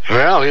genius.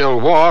 Well,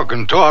 he'll walk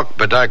and talk,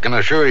 but I can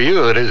assure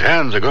you that his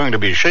hands are going to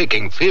be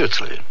shaking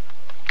fiercely.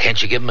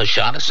 Can't you give him a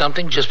shot of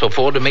something just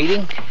before the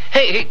meeting?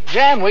 Hey,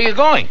 Jan, where you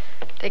going?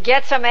 To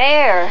get some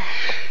air.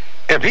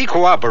 If he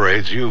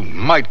cooperates, you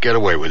might get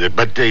away with it,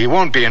 but he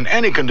won't be in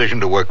any condition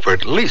to work for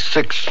at least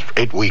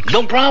 6-8 weeks.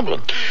 No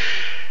problem.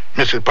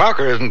 Mrs.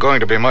 Parker isn't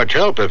going to be much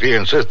help if he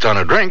insists on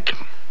a drink.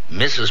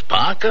 Mrs.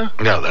 Parker?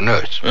 No, the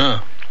nurse.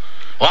 Well,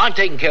 I'm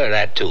taking care of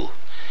that, too.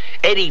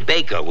 Eddie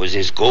Baker was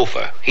his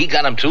gopher. He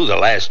got him through the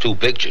last 2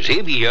 pictures.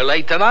 He'll be here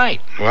late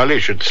tonight. Well,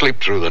 he should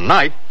sleep through the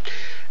night.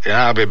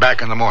 Yeah, I'll be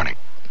back in the morning.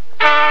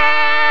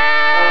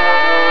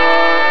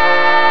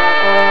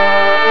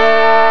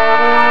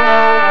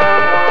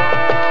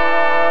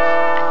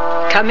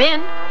 Come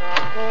in.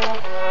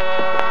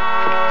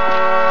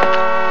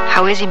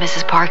 How is he,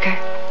 Mrs. Parker?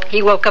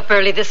 He woke up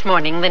early this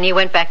morning, then he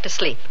went back to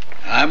sleep.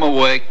 I'm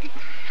awake.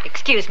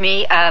 Excuse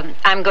me,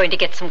 I'm going to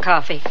get some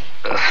coffee.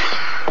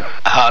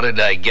 How did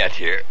I get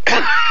here?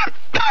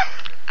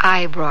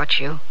 I brought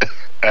you.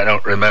 I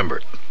don't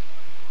remember.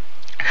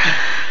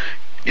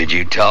 Did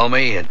you tell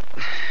me?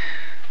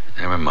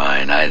 Never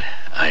mind.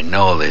 I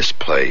know this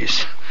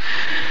place.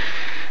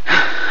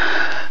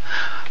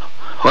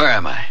 Where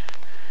am I?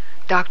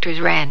 Doctor's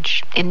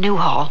Ranch in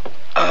Newhall.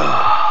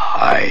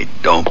 I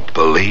don't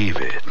believe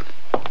it.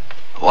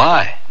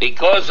 Why?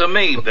 Because of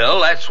me,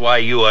 Bill. That's why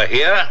you are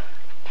here.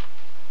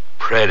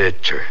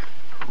 Predator.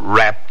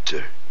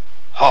 Raptor.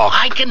 Hawk.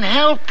 I can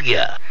help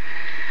you.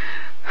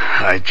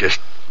 I just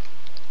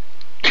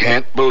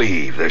can't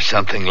believe there's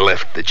something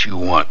left that you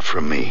want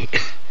from me.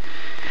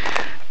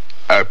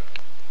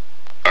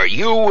 Are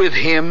you with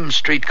him,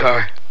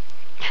 Streetcar?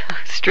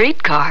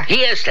 Streetcar?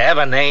 He has to have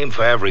a name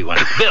for everyone.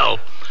 Bill,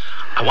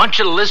 I want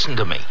you to listen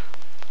to me.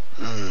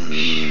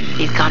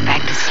 He's gone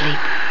back to sleep.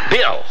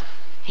 Bill.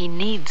 He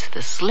needs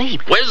the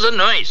sleep. Where's the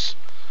nurse?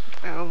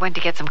 Went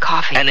to get some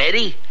coffee. And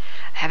Eddie?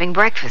 Having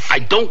breakfast. I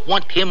don't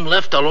want him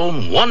left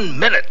alone 1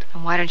 minute.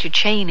 And why don't you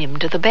chain him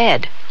to the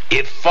bed?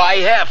 If I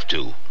have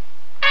to.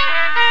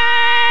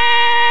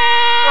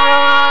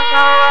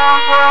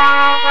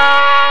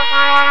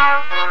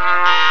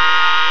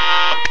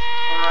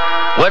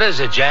 What is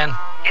it, Jan?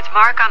 It's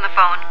Mark on the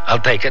phone. I'll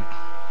take it.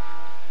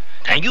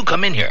 And you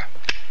come in here.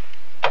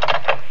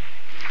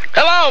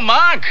 Hello,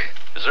 Mark.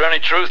 Is there any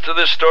truth to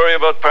this story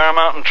about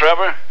Paramount and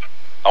Trevor?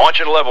 I want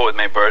you to level with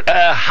me, Bert.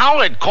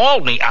 Howard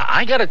called me.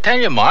 I gotta tell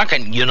you, Mark,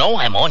 and you know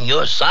I'm on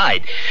your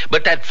side,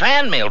 but that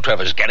fan mail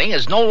Trevor's getting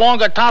is no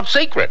longer top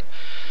secret.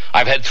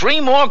 I've had 3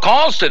 more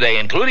calls today,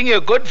 including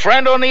your good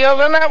friend on the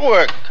other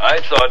network. I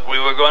thought we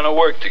were going to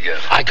work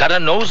together. I got a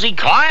nosy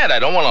client. I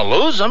don't want to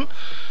lose him.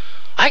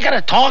 I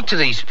gotta talk to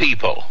these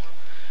people.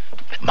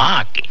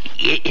 Mark,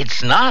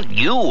 it's not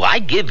you.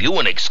 I'd give you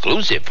an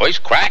exclusive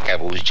first crack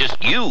if it was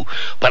just you,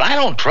 but I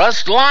don't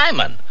trust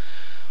Lyman.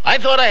 I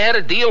thought I had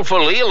a deal for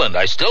Leland.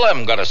 I still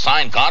haven't got a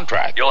signed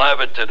contract. You'll have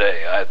it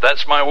today.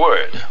 That's my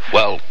word.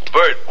 Well,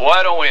 Bert,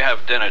 why don't we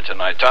have dinner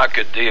tonight? Talk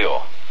a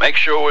deal. Make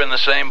sure we're in the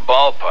same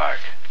ballpark.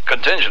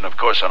 Contingent, of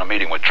course, on a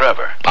meeting with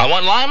Trevor. I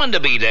want Lyman to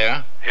be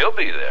there. He'll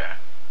be there.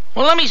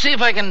 Well, let me see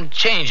if I can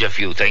change a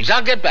few things.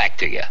 I'll get back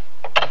to you.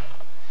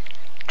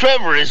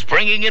 Trevor is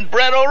bringing in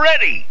bread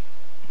already.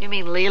 You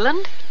mean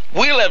Leland?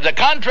 We'll have the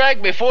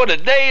contract before the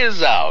day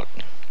is out.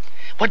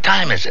 What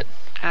time is it?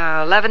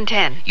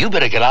 11:10. You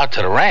better get out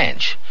to the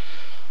ranch.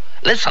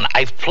 Listen,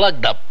 I've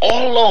plugged up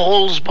all the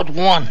holes but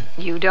one.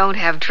 You don't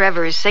have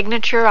Trevor's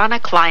signature on a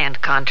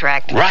client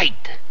contract.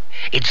 Right.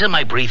 It's in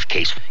my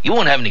briefcase. You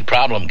won't have any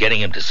problem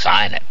getting him to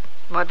sign it.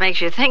 What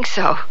makes you think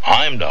so?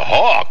 I'm the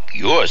Hawk.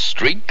 You're a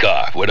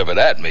Streetcar, whatever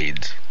that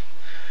means.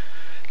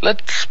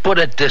 Let's put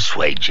it this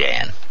way,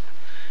 Jan.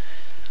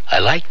 I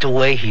like the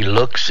way he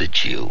looks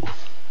at you.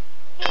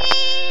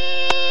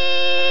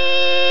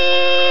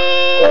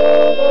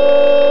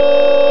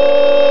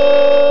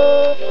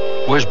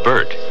 Where's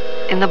Bert?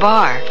 In the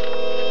bar.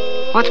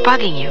 What's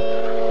bugging you?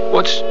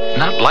 What's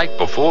not like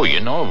before,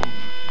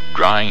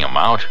 drying him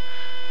out.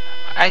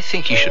 I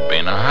think he should be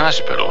in a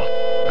hospital.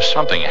 If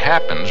something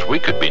happens, we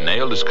could be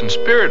nailed as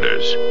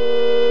conspirators.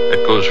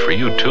 That goes for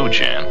you too,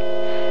 Jan.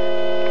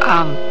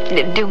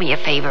 Do me a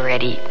favor,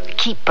 Eddie.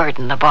 Keep Bert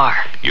in the bar.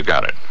 You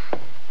got it.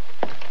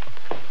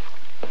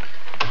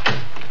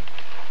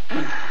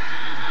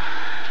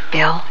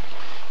 Bill?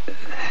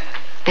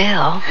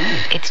 Bill,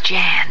 it's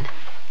Jan.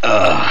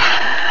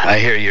 I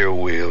hear your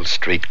wheels,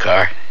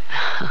 Streetcar.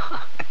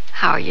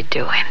 How are you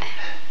doing?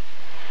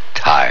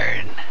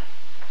 Tired.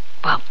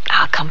 Well,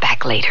 I'll come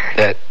back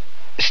later.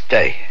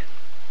 Stay.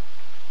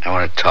 I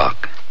want to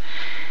talk.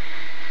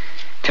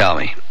 Tell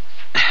me.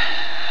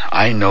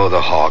 I know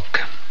the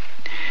Hawk.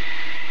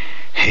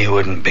 He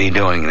wouldn't be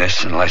doing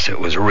this unless it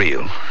was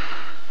real.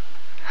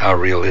 How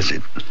real is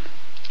it?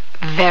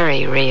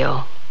 Very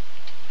real.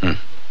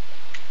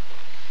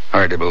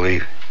 Hard to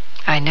believe.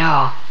 I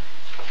know.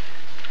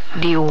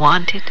 Do you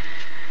want it?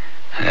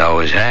 I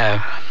always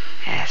have.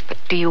 Yes, but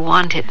do you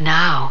want it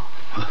now?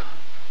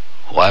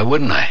 Why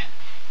wouldn't I?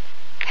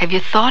 Have you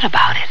thought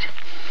about it?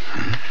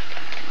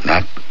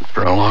 Not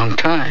for a long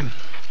time.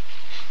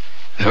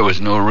 There was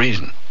no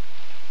reason.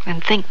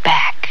 And think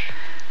back.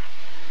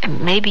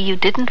 Maybe you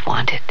didn't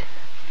want it.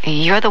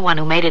 You're the one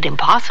who made it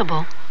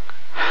impossible.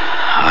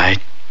 I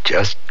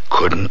just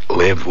couldn't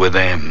live with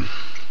them.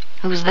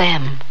 Who's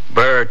them?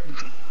 Bert,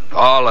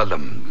 all of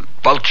them.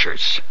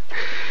 Vultures.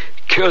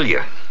 Kill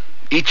you.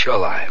 Eat you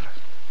alive.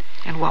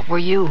 And what were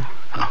you?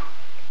 Oh,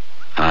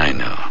 I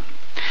know.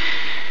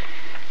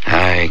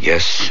 I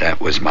guess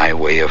that was my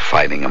way of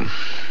fighting them.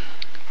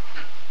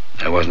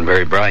 I wasn't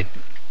very bright.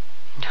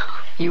 No,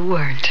 you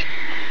weren't.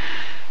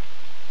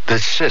 The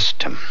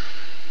system.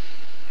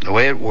 The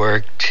way it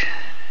worked,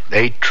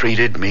 they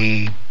treated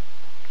me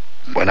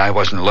when I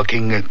wasn't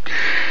looking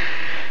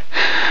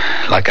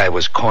like I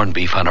was corned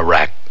beef on a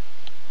rack.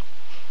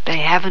 They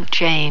haven't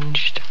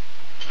changed.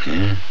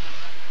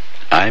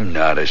 I'm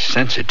not as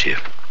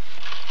sensitive.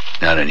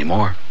 Not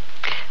anymore.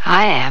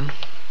 I am.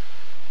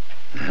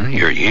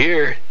 You're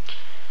here.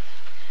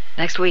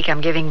 Next week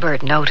I'm giving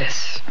Bert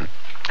notice.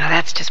 Now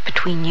that's just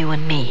between you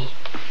and me.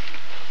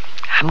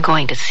 I'm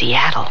going to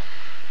Seattle.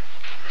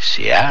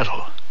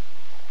 Seattle?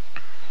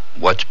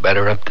 What's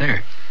better up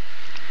there?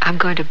 I'm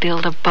going to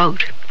build a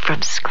boat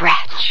from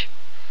scratch.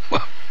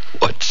 Well,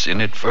 what's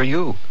in it for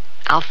you?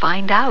 I'll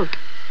find out.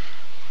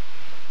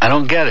 I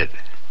don't get it.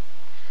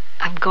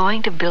 I'm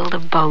going to build a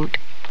boat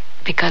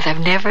because I've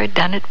never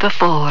done it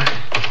before.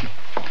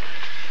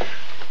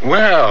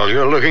 Well,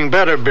 you're looking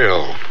better,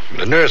 Bill.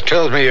 The nurse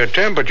tells me your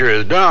temperature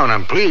is down.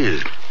 I'm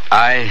pleased.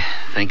 I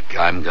think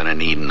I'm going to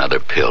need another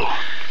pill.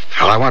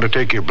 Well, I want to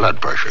take your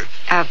blood pressure.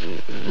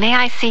 May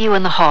I see you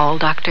in the hall,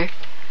 Doctor?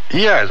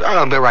 Yes,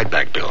 I'll be right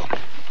back, Bill.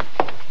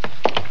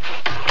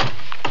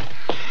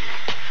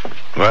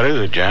 What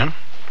is it, Jan?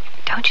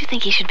 Don't you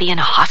think he should be in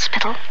a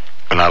hospital?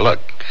 Now, look,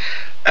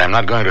 I'm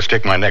not going to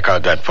stick my neck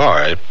out that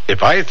far.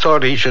 If I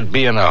thought he should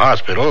be in a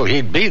hospital,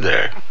 he'd be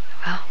there.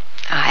 Well,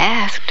 I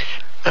asked.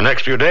 The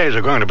next few days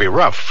are going to be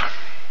rough.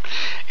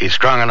 He's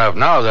strong enough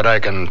now that I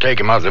can take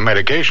him off the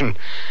medication,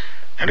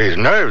 and his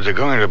nerves are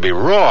going to be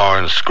raw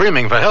and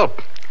screaming for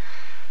help.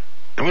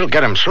 And we'll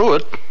get him through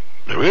it.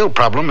 The real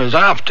problem is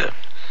after.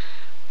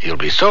 He'll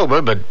be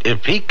sober, but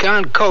if he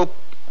can't cope,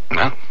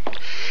 well,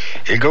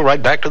 he'll go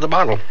right back to the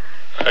bottle.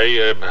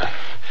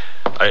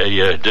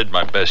 I did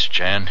my best,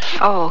 Jan.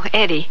 Oh,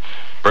 Eddie.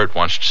 Bert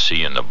wants to see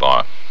you in the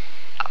bar.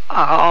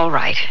 All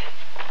right.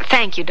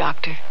 Thank you,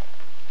 Doctor.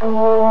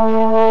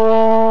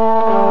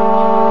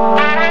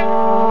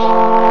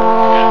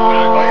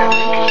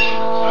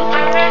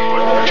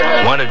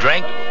 Want a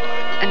drink?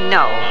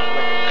 No.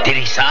 Did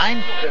he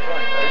sign?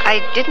 I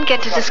didn't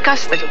get to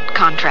discuss the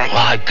contract.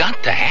 Well, I've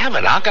got to have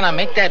it. How can I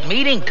make that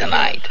meeting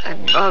tonight?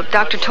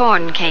 Dr.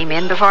 Torn came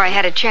in before I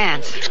had a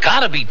chance. It's got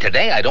to be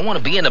today. I don't want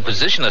to be in a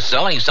position of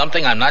selling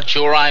something I'm not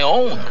sure I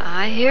own.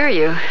 I hear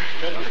you.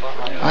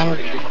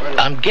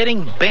 I'm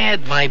getting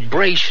bad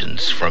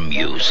vibrations from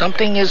you.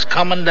 Something is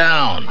coming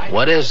down.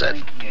 What is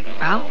it?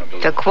 Well,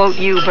 to quote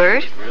you,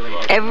 Bert,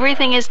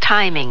 everything is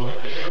timing.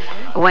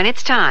 When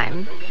it's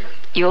time,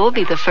 you'll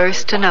be the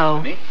first to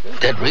know.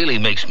 That really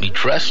makes me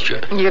trust you.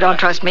 You don't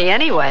trust me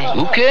anyway.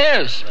 Who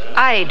cares?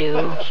 I do.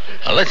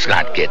 Now, let's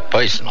not get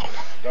personal.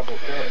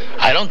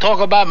 I don't talk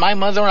about my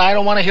mother, and I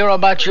don't want to hear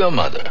about your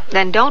mother.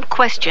 Then don't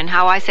question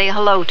how I say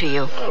hello to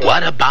you.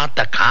 What about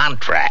the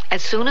contract?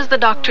 As soon as the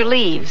doctor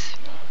leaves.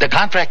 The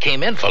contract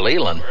came in for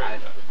Leland.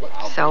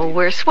 So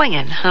we're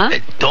swinging, huh?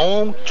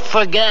 Don't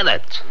forget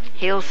it.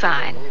 He'll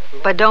sign.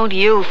 But don't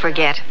you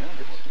forget.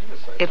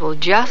 It will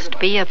just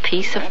be a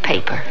piece of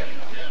paper.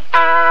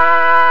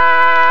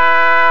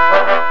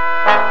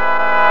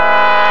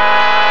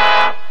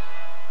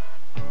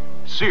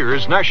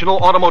 Sears National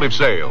Automotive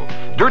Sale.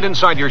 Dirt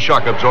inside your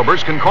shock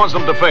absorbers can cause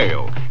them to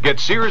fail. Get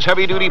Sears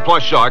Heavy Duty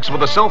Plus shocks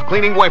with a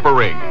self-cleaning wiper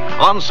ring.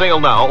 On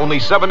sale now, only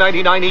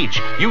 $7.99 each.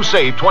 You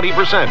save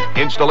 20%.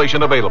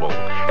 Installation available.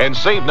 And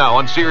save now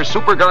on Sears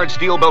SuperGuard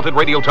steel-belted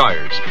radial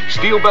tires.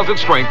 Steel-belted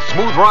strength,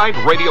 smooth ride,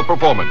 radial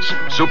performance.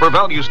 Super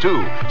values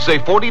too.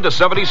 Save $40 to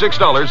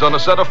 $76 on a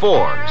set of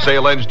 4.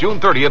 Sale ends June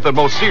 30th at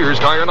most Sears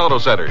Tire and Auto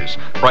Centers.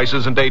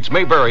 Prices and dates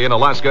may vary in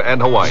Alaska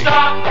and Hawaii.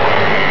 Stop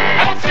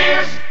at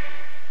Sears.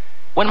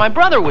 When my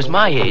brother was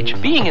my age,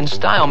 being in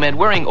style meant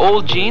wearing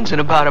old jeans and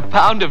about a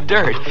pound of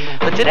dirt.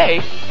 But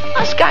today,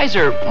 us guys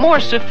are more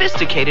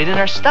sophisticated in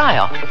our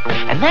style.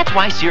 And that's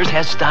why Sears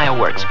has Style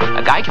Works.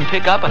 A guy can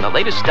pick up on the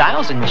latest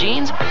styles in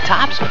jeans,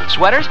 tops,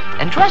 sweaters,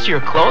 and dressier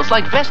clothes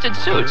like vested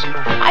suits.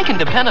 I can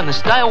depend on the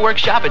Style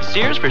Works shop at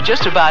Sears for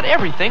just about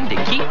everything to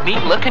keep me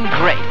looking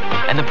great.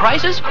 And the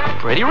prices?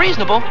 Pretty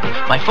reasonable.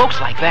 My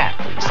folks like that.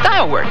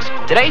 Style Works.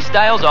 Today's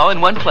style's all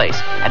in one place.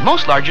 At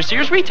most larger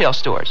Sears retail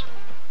stores.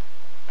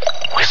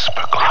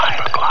 Whisper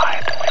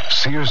Glide.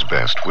 Sears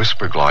Best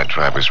Whisper Glide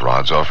Travis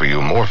rods offer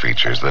you more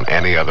features than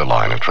any other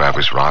line of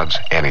Travis rods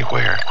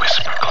anywhere.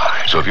 Whisper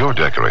Glide. So if you're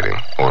decorating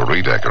or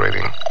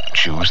redecorating,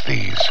 choose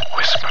these.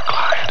 Whisper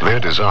Glide. Their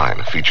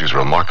design features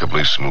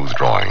remarkably smooth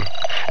drawing,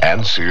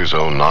 and Sears'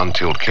 own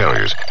non-tilt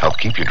carriers help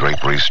keep your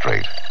draperies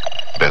straight.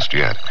 Best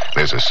yet,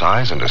 there's a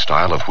size and a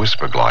style of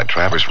Whisper Glide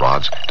Travis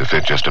rods to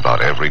fit just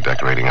about every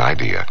decorating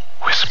idea.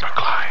 Whisper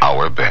Glide.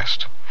 Our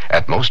best.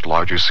 At most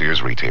larger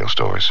Sears retail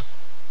stores.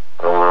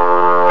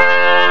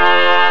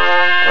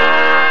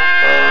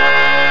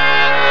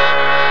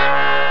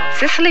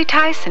 Cicely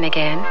Tyson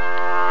again.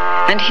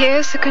 And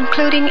here's the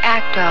concluding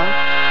act of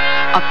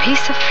A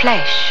Piece of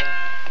Flesh.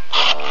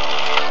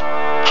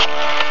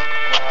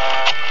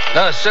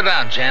 No, sit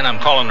down, Jan. I'm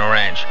calling the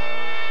ranch.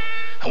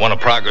 I want a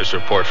progress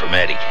report from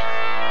Eddie.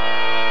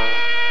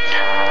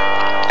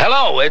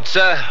 Hello, it's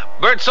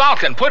Bert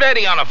Salkin. Put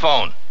Eddie on the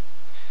phone.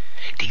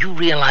 Do you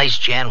realize,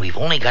 Jan, we've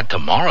only got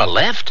tomorrow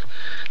left?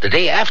 The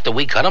day after,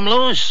 we cut him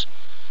loose.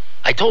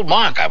 I told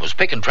Mark I was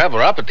picking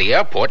Trevor up at the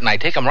airport, and I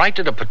take him right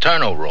to the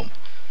paterno room.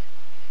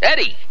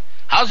 Eddie,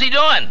 how's he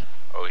doing?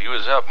 Oh, he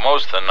was up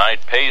most of the night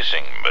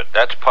pacing, but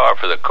that's par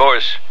for the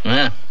course.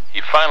 Yeah.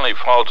 He finally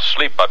falls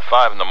asleep about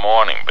 5 in the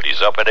morning, but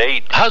he's up at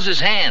 8. How's his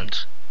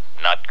hands?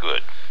 Not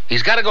good.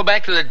 He's got to go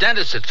back to the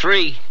dentist at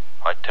 3.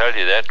 I tell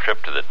you, that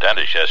trip to the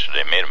dentist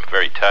yesterday made him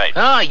very tight.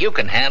 Oh, you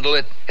can handle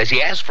it. Has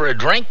he asked for a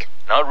drink?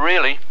 Not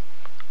really.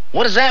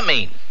 What does that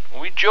mean?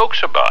 We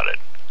jokes about it.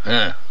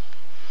 Huh.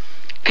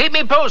 Keep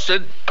me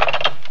posted.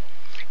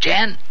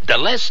 Jan, the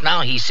less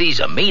now he sees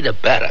of me, the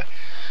better.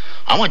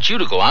 I want you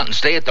to go out and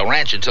stay at the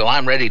ranch until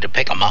I'm ready to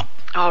pick him up.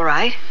 All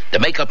right. The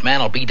makeup man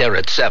will be there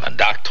at 7.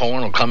 Doc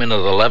Torn will come in at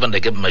 11 to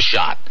give him a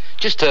shot,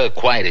 just to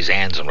quiet his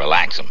hands and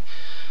relax him.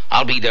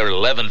 I'll be there at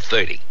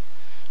 11:30.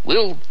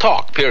 We'll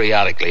talk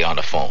periodically on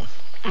the phone.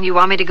 You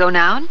want me to go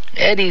now?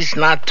 Eddie's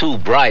not too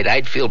bright.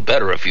 I'd feel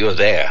better if you're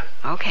there.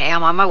 Okay,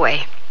 I'm on my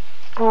way.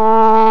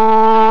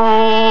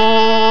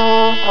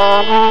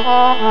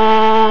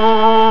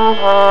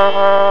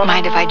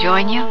 Mind if I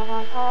join you?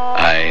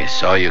 I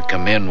saw you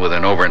come in with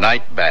an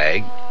overnight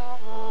bag.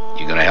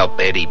 You gonna help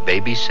Eddie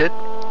babysit?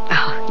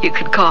 Oh, you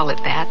could call it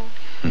that.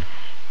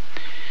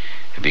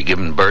 Have you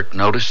given Bert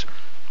notice?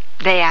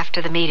 Day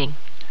after the meeting.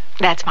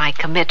 That's my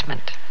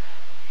commitment.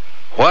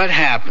 What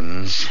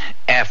happens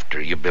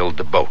after you build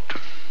the boat?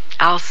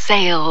 I'll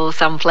sail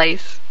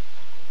someplace.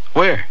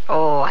 Where?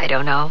 Oh, I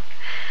don't know.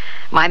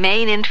 My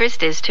main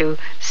interest is to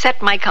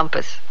set my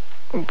compass.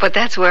 But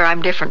that's where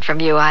I'm different from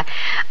you.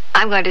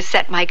 I'm going to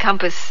set my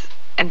compass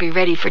and be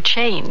ready for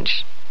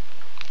change.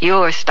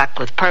 You're stuck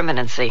with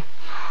permanency.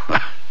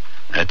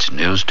 That's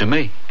news to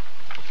me.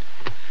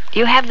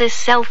 You have this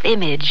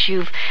self-image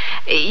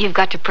you've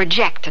got to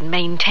project and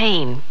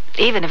maintain,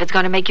 even if it's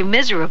going to make you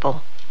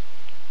miserable.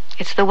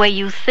 It's the way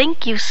you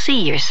think you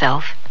see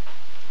yourself.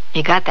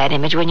 You got that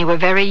image when you were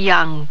very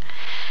young.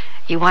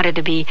 You wanted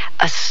to be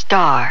a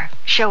star,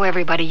 show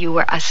everybody you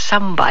were a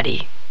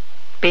somebody.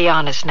 Be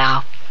honest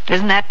now.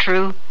 Isn't that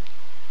true?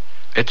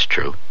 It's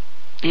true.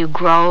 You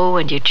grow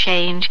and you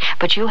change,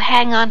 but you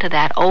hang on to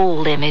that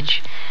old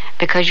image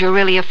because you're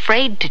really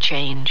afraid to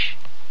change.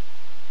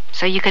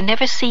 So you can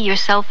never see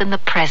yourself in the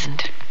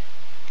present.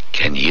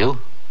 Can you?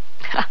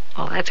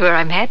 Well, that's where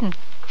I'm heading.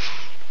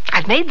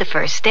 I've made the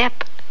first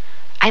step.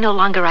 I no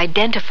longer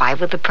identify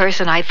with the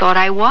person I thought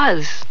I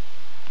was.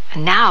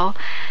 And now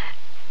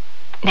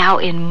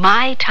in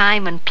my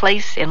time and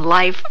place in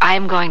life,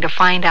 I'm going to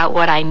find out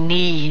what I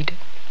need.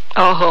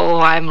 Oh,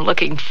 I'm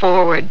looking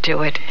forward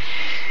to it.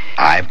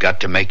 I've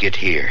got to make it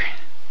here.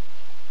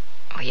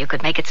 Well, you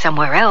could make it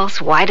somewhere else.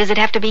 Why does it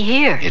have to be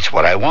here? It's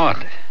what I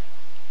want.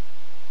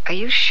 Are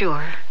you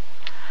sure?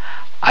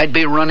 I'd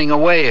be running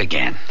away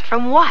again.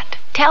 From what?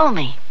 Tell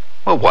me.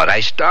 Well, what I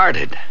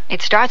started.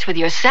 It starts with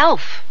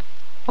yourself.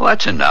 Well,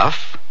 that's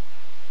enough.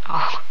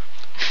 Oh,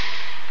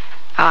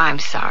 I'm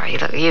sorry.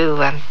 Look,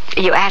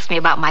 you asked me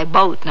about my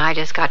boat, and I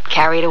just got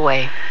carried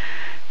away.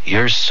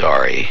 You're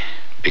sorry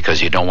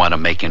because you don't want to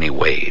make any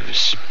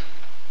waves.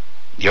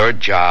 Your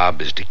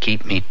job is to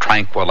keep me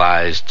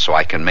tranquilized so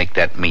I can make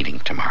that meeting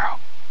tomorrow.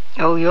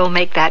 Oh, you'll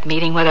make that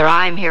meeting whether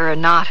I'm here or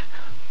not.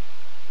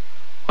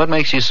 What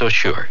makes you so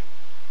sure?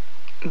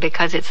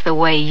 Because it's the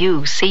way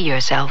you see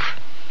yourself.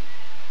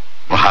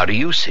 Well, how do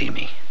you see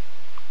me?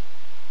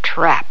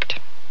 Trapped.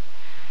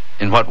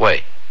 In what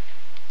way?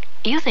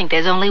 You think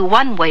there's only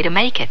one way to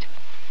make it.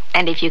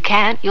 And if you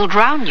can't, you'll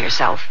drown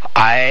yourself.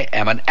 I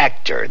am an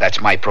actor.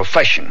 That's my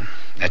profession.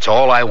 That's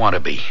all I want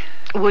to be.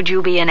 Would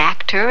you be an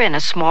actor in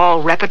a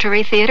small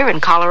repertory theater in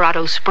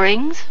Colorado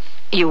Springs?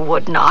 You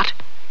would not.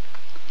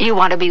 You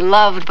want to be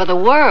loved by the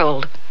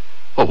world.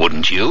 Well,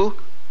 wouldn't you?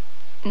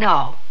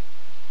 No.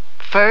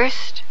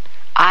 First,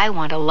 I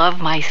want to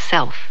love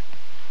myself.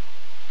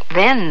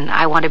 Then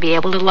I want to be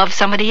able to love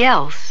somebody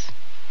else.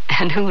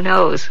 And who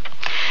knows?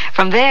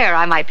 From there,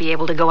 I might be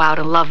able to go out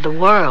and love the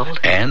world.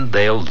 And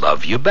they'll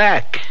love you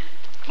back.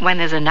 When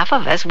there's enough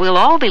of us, we'll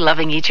all be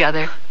loving each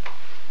other.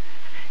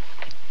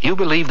 You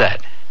believe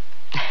that?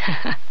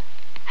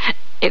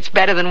 It's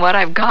better than what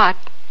I've got.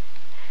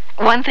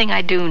 One thing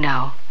I do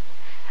know.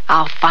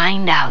 I'll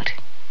find out.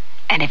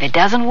 And if it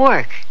doesn't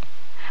work,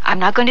 I'm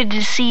not going to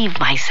deceive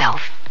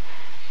myself.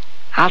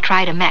 I'll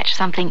try to match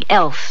something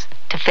else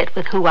to fit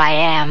with who I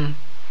am.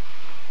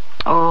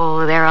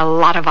 Oh, there are a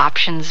lot of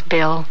options,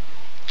 Bill.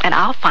 And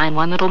I'll find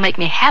one that'll make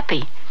me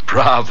happy.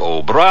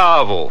 Bravo,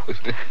 bravo.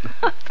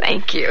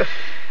 Thank you.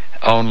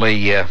 Only,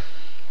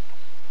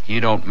 you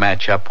don't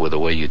match up with the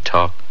way you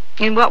talk.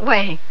 In what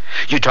way?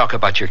 You talk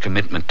about your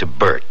commitment to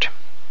Bert.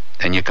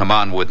 Then you come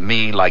on with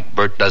me like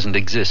Bert doesn't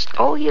exist.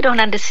 Oh, you don't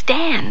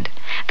understand.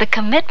 The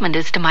commitment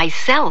is to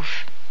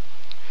myself.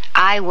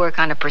 I work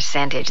on a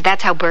percentage.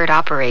 That's how Bert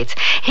operates.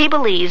 He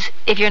believes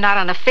if you're not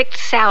on a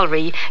fixed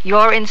salary,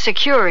 your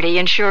insecurity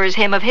ensures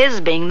him of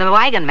his being the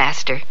wagon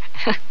master.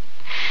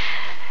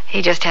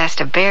 He just has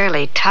to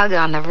barely tug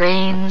on the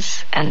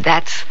reins, and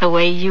that's the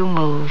way you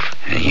move.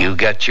 You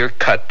get your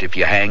cut if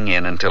you hang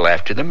in until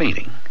after the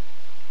meeting.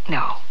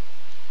 No.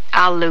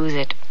 I'll lose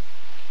it.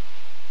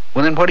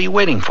 Well, then what are you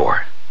waiting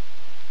for?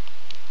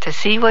 To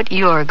see what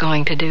you're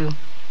going to do.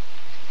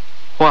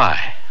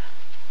 Why?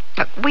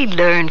 Look, we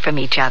learn from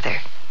each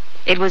other.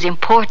 It was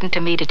important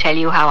to me to tell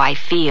you how I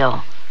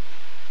feel.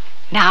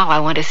 Now I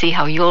want to see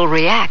how you'll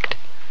react.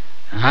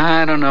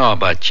 I don't know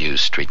about you,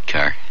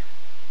 streetcar.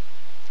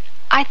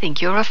 I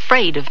think you're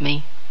afraid of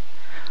me.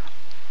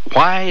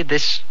 Why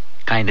this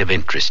kind of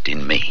interest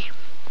in me?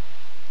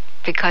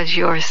 Because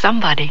you're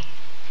somebody.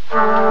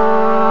 Operator.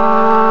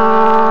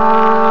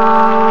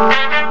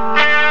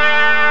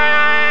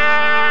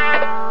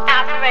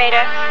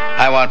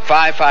 I want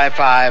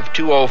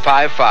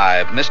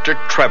 555-2055. Mr.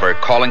 Trevor,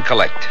 call and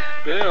collect.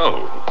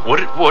 Bill,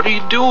 what are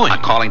you doing?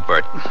 I'm calling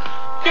Bert.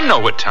 You know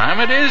what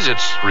time it is.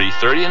 It's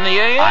 3:30 in the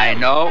a.m. I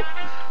know.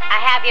 I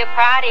have your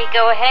party.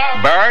 Go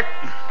ahead. Bert?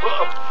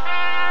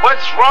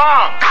 What's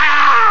wrong?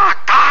 Caw,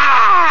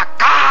 caw,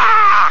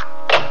 caw.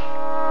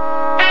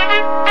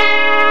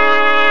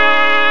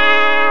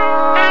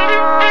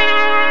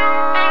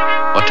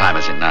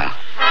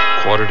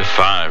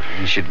 4:45.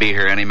 He should be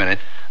here any minute.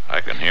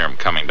 I can hear him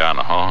coming down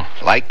the hall.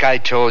 Like I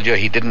told you,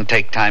 he didn't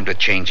take time to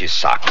change his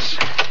socks.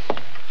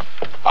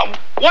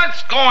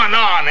 What's going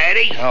on,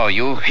 Eddie? Oh,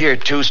 you here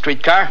too,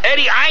 streetcar?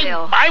 Eddie,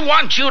 I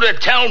want you to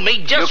tell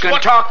me just You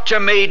can talk to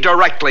me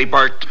directly,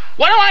 Bert.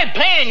 What am I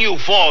paying you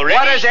for, Eddie?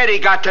 What has Eddie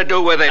got to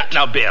do with it?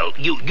 Now, Bill,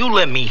 you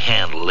let me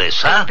handle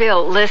this, huh?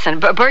 Bill, listen,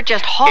 but Bert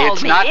just hauled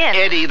It's me not in.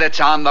 Eddie that's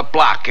on the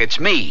block. It's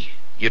me.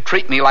 You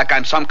treat me like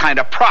I'm some kind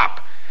of prop.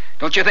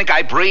 Don't you think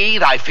I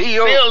breathe? I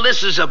feel? Bill,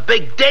 this is a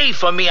big day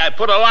for me. I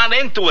put a lot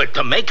into it.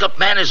 The makeup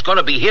man is going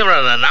to be here in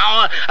an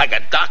hour. I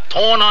got Doc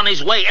Torn on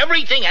his way.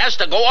 Everything has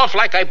to go off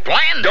like I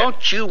planned it.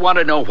 Don't you want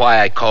to know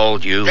why I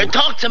called you? Then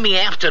talk to me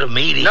after the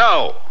meeting.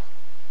 No.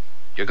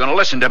 You're going to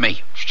listen to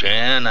me.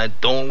 Jan, I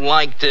don't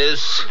like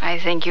this. I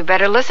think you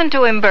better listen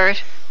to him,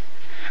 Bert.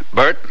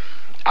 Bert,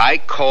 I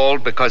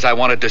called because I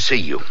wanted to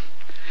see you.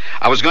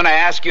 I was going to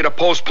ask you to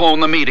postpone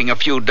the meeting a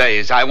few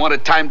days. I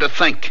wanted time to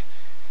think.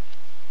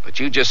 But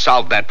you just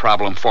solved that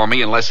problem for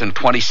me in less than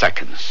 20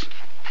 seconds.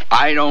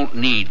 I don't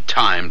need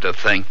time to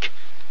think.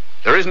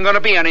 There isn't going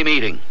to be any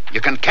meeting. You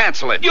can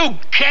cancel it. You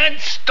can't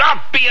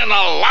stop being a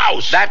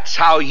louse. That's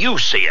how you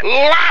see it.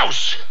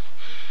 Louse!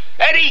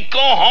 Eddie, go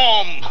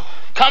home.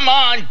 Come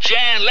on,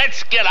 Jan,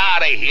 let's get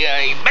out of here.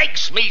 He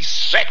makes me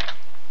sick.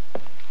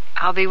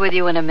 I'll be with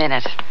you in a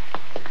minute.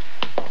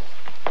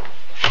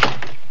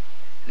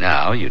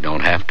 Now you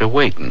don't have to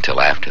wait until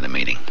after the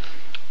meeting.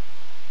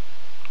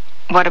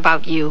 What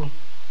about you?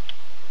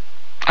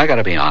 I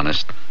gotta be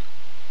honest.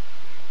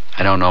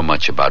 I don't know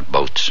much about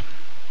boats.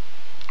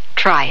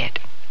 Try it.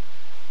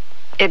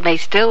 It may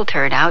still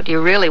turn out you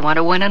really want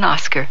to win an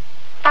Oscar.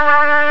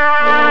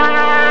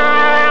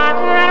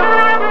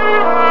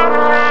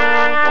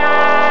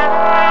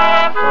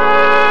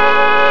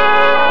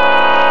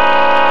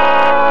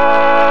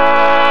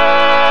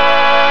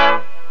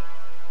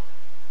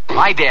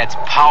 My dad's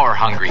power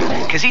hungry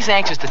because he's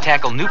anxious to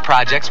tackle new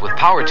projects with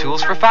power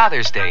tools for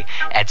Father's Day.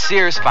 At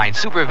Sears, find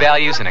super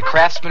values in a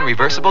Craftsman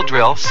reversible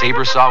drill,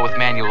 saber saw with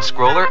manual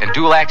scroller, and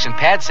dual action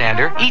pad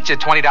sander, each at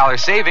 $20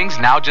 savings,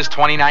 now just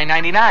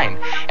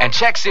 $29.99. And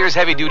check Sears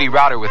heavy duty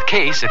router with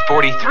case at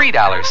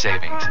 $43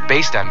 savings,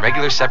 based on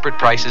regular separate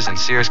prices in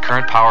Sears'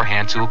 current power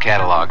hand tool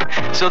catalog.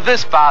 So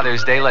this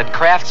Father's Day, let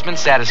Craftsman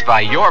satisfy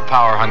your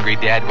power hungry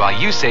dad while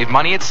you save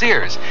money at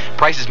Sears.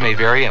 Prices may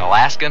vary in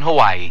Alaska and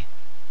Hawaii.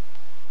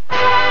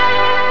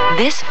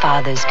 This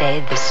Father's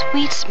Day, the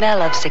sweet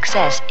smell of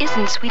success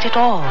isn't sweet at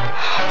all.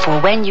 For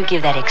when you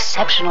give that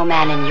exceptional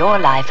man in your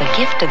life a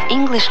gift of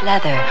English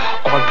leather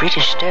or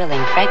British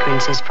sterling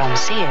fragrances from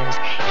Sears,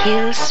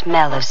 he'll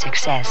smell of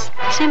success,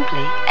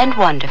 simply and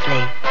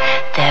wonderfully.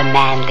 Their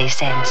manly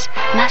scents,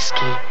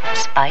 musky,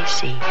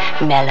 spicy,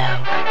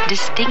 mellow,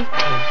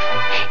 distinctive.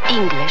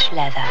 English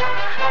leather,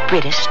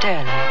 British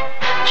sterling.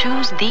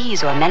 Choose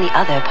these or many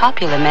other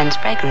popular men's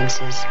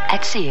fragrances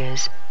at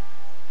Sears.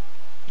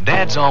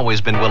 Dad's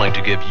always been willing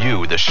to give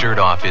you the shirt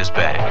off his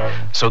back.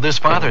 So this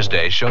Father's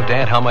Day, show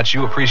Dad how much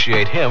you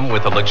appreciate him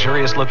with a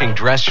luxurious-looking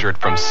dress shirt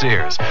from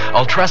Sears.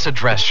 Ultressa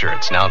dress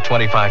shirts, now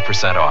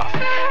 25% off.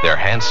 They're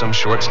handsome,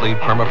 short-sleeve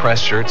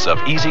perma-press shirts of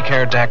easy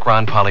care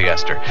Dacron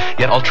polyester.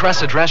 Yet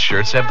Ultressa dress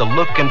shirts have the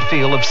look and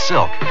feel of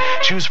silk.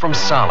 Choose from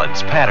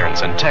solids,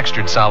 patterns, and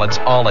textured solids,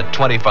 all at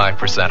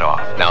 25%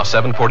 off. Now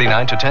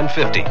 $7.49 to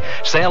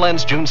 $10.50. Sale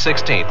ends June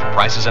 16th.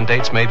 Prices and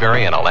dates may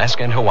vary in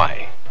Alaska and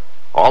Hawaii.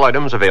 All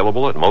items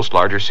available at most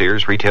larger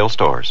Sears retail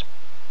stores.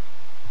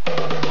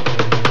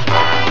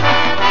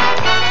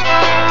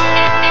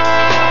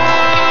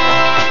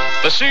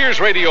 The Sears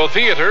Radio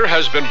Theater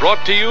has been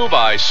brought to you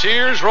by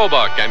Sears,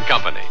 Roebuck and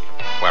Company,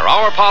 where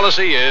our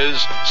policy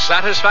is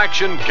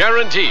satisfaction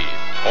guaranteed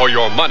or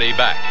your money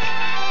back.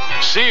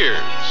 Sears,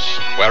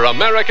 where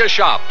America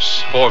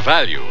shops for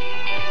value.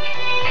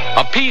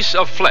 A Piece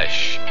of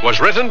Flesh was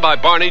written by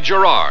Barney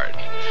Gerard,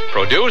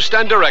 produced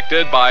and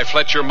directed by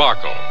Fletcher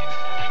Markle.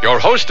 Your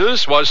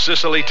hostess was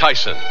Cicely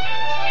Tyson.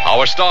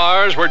 Our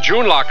stars were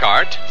June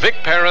Lockhart, Vic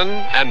Perrin,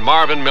 and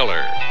Marvin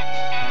Miller.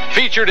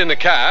 Featured in the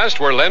cast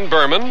were Len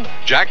Berman,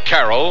 Jack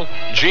Carroll,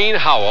 Gene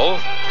Howell,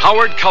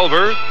 Howard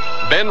Culver,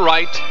 Ben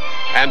Wright,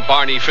 and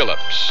Barney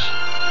Phillips.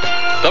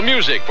 The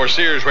music for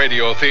Sears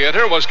Radio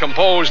Theater was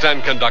composed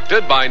and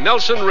conducted by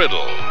Nelson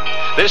Riddle.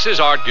 This is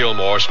Art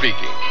Gilmore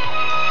speaking.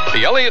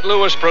 The Elliott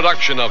Lewis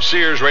production of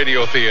Sears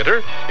Radio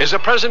Theater is a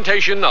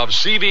presentation of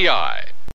CVI.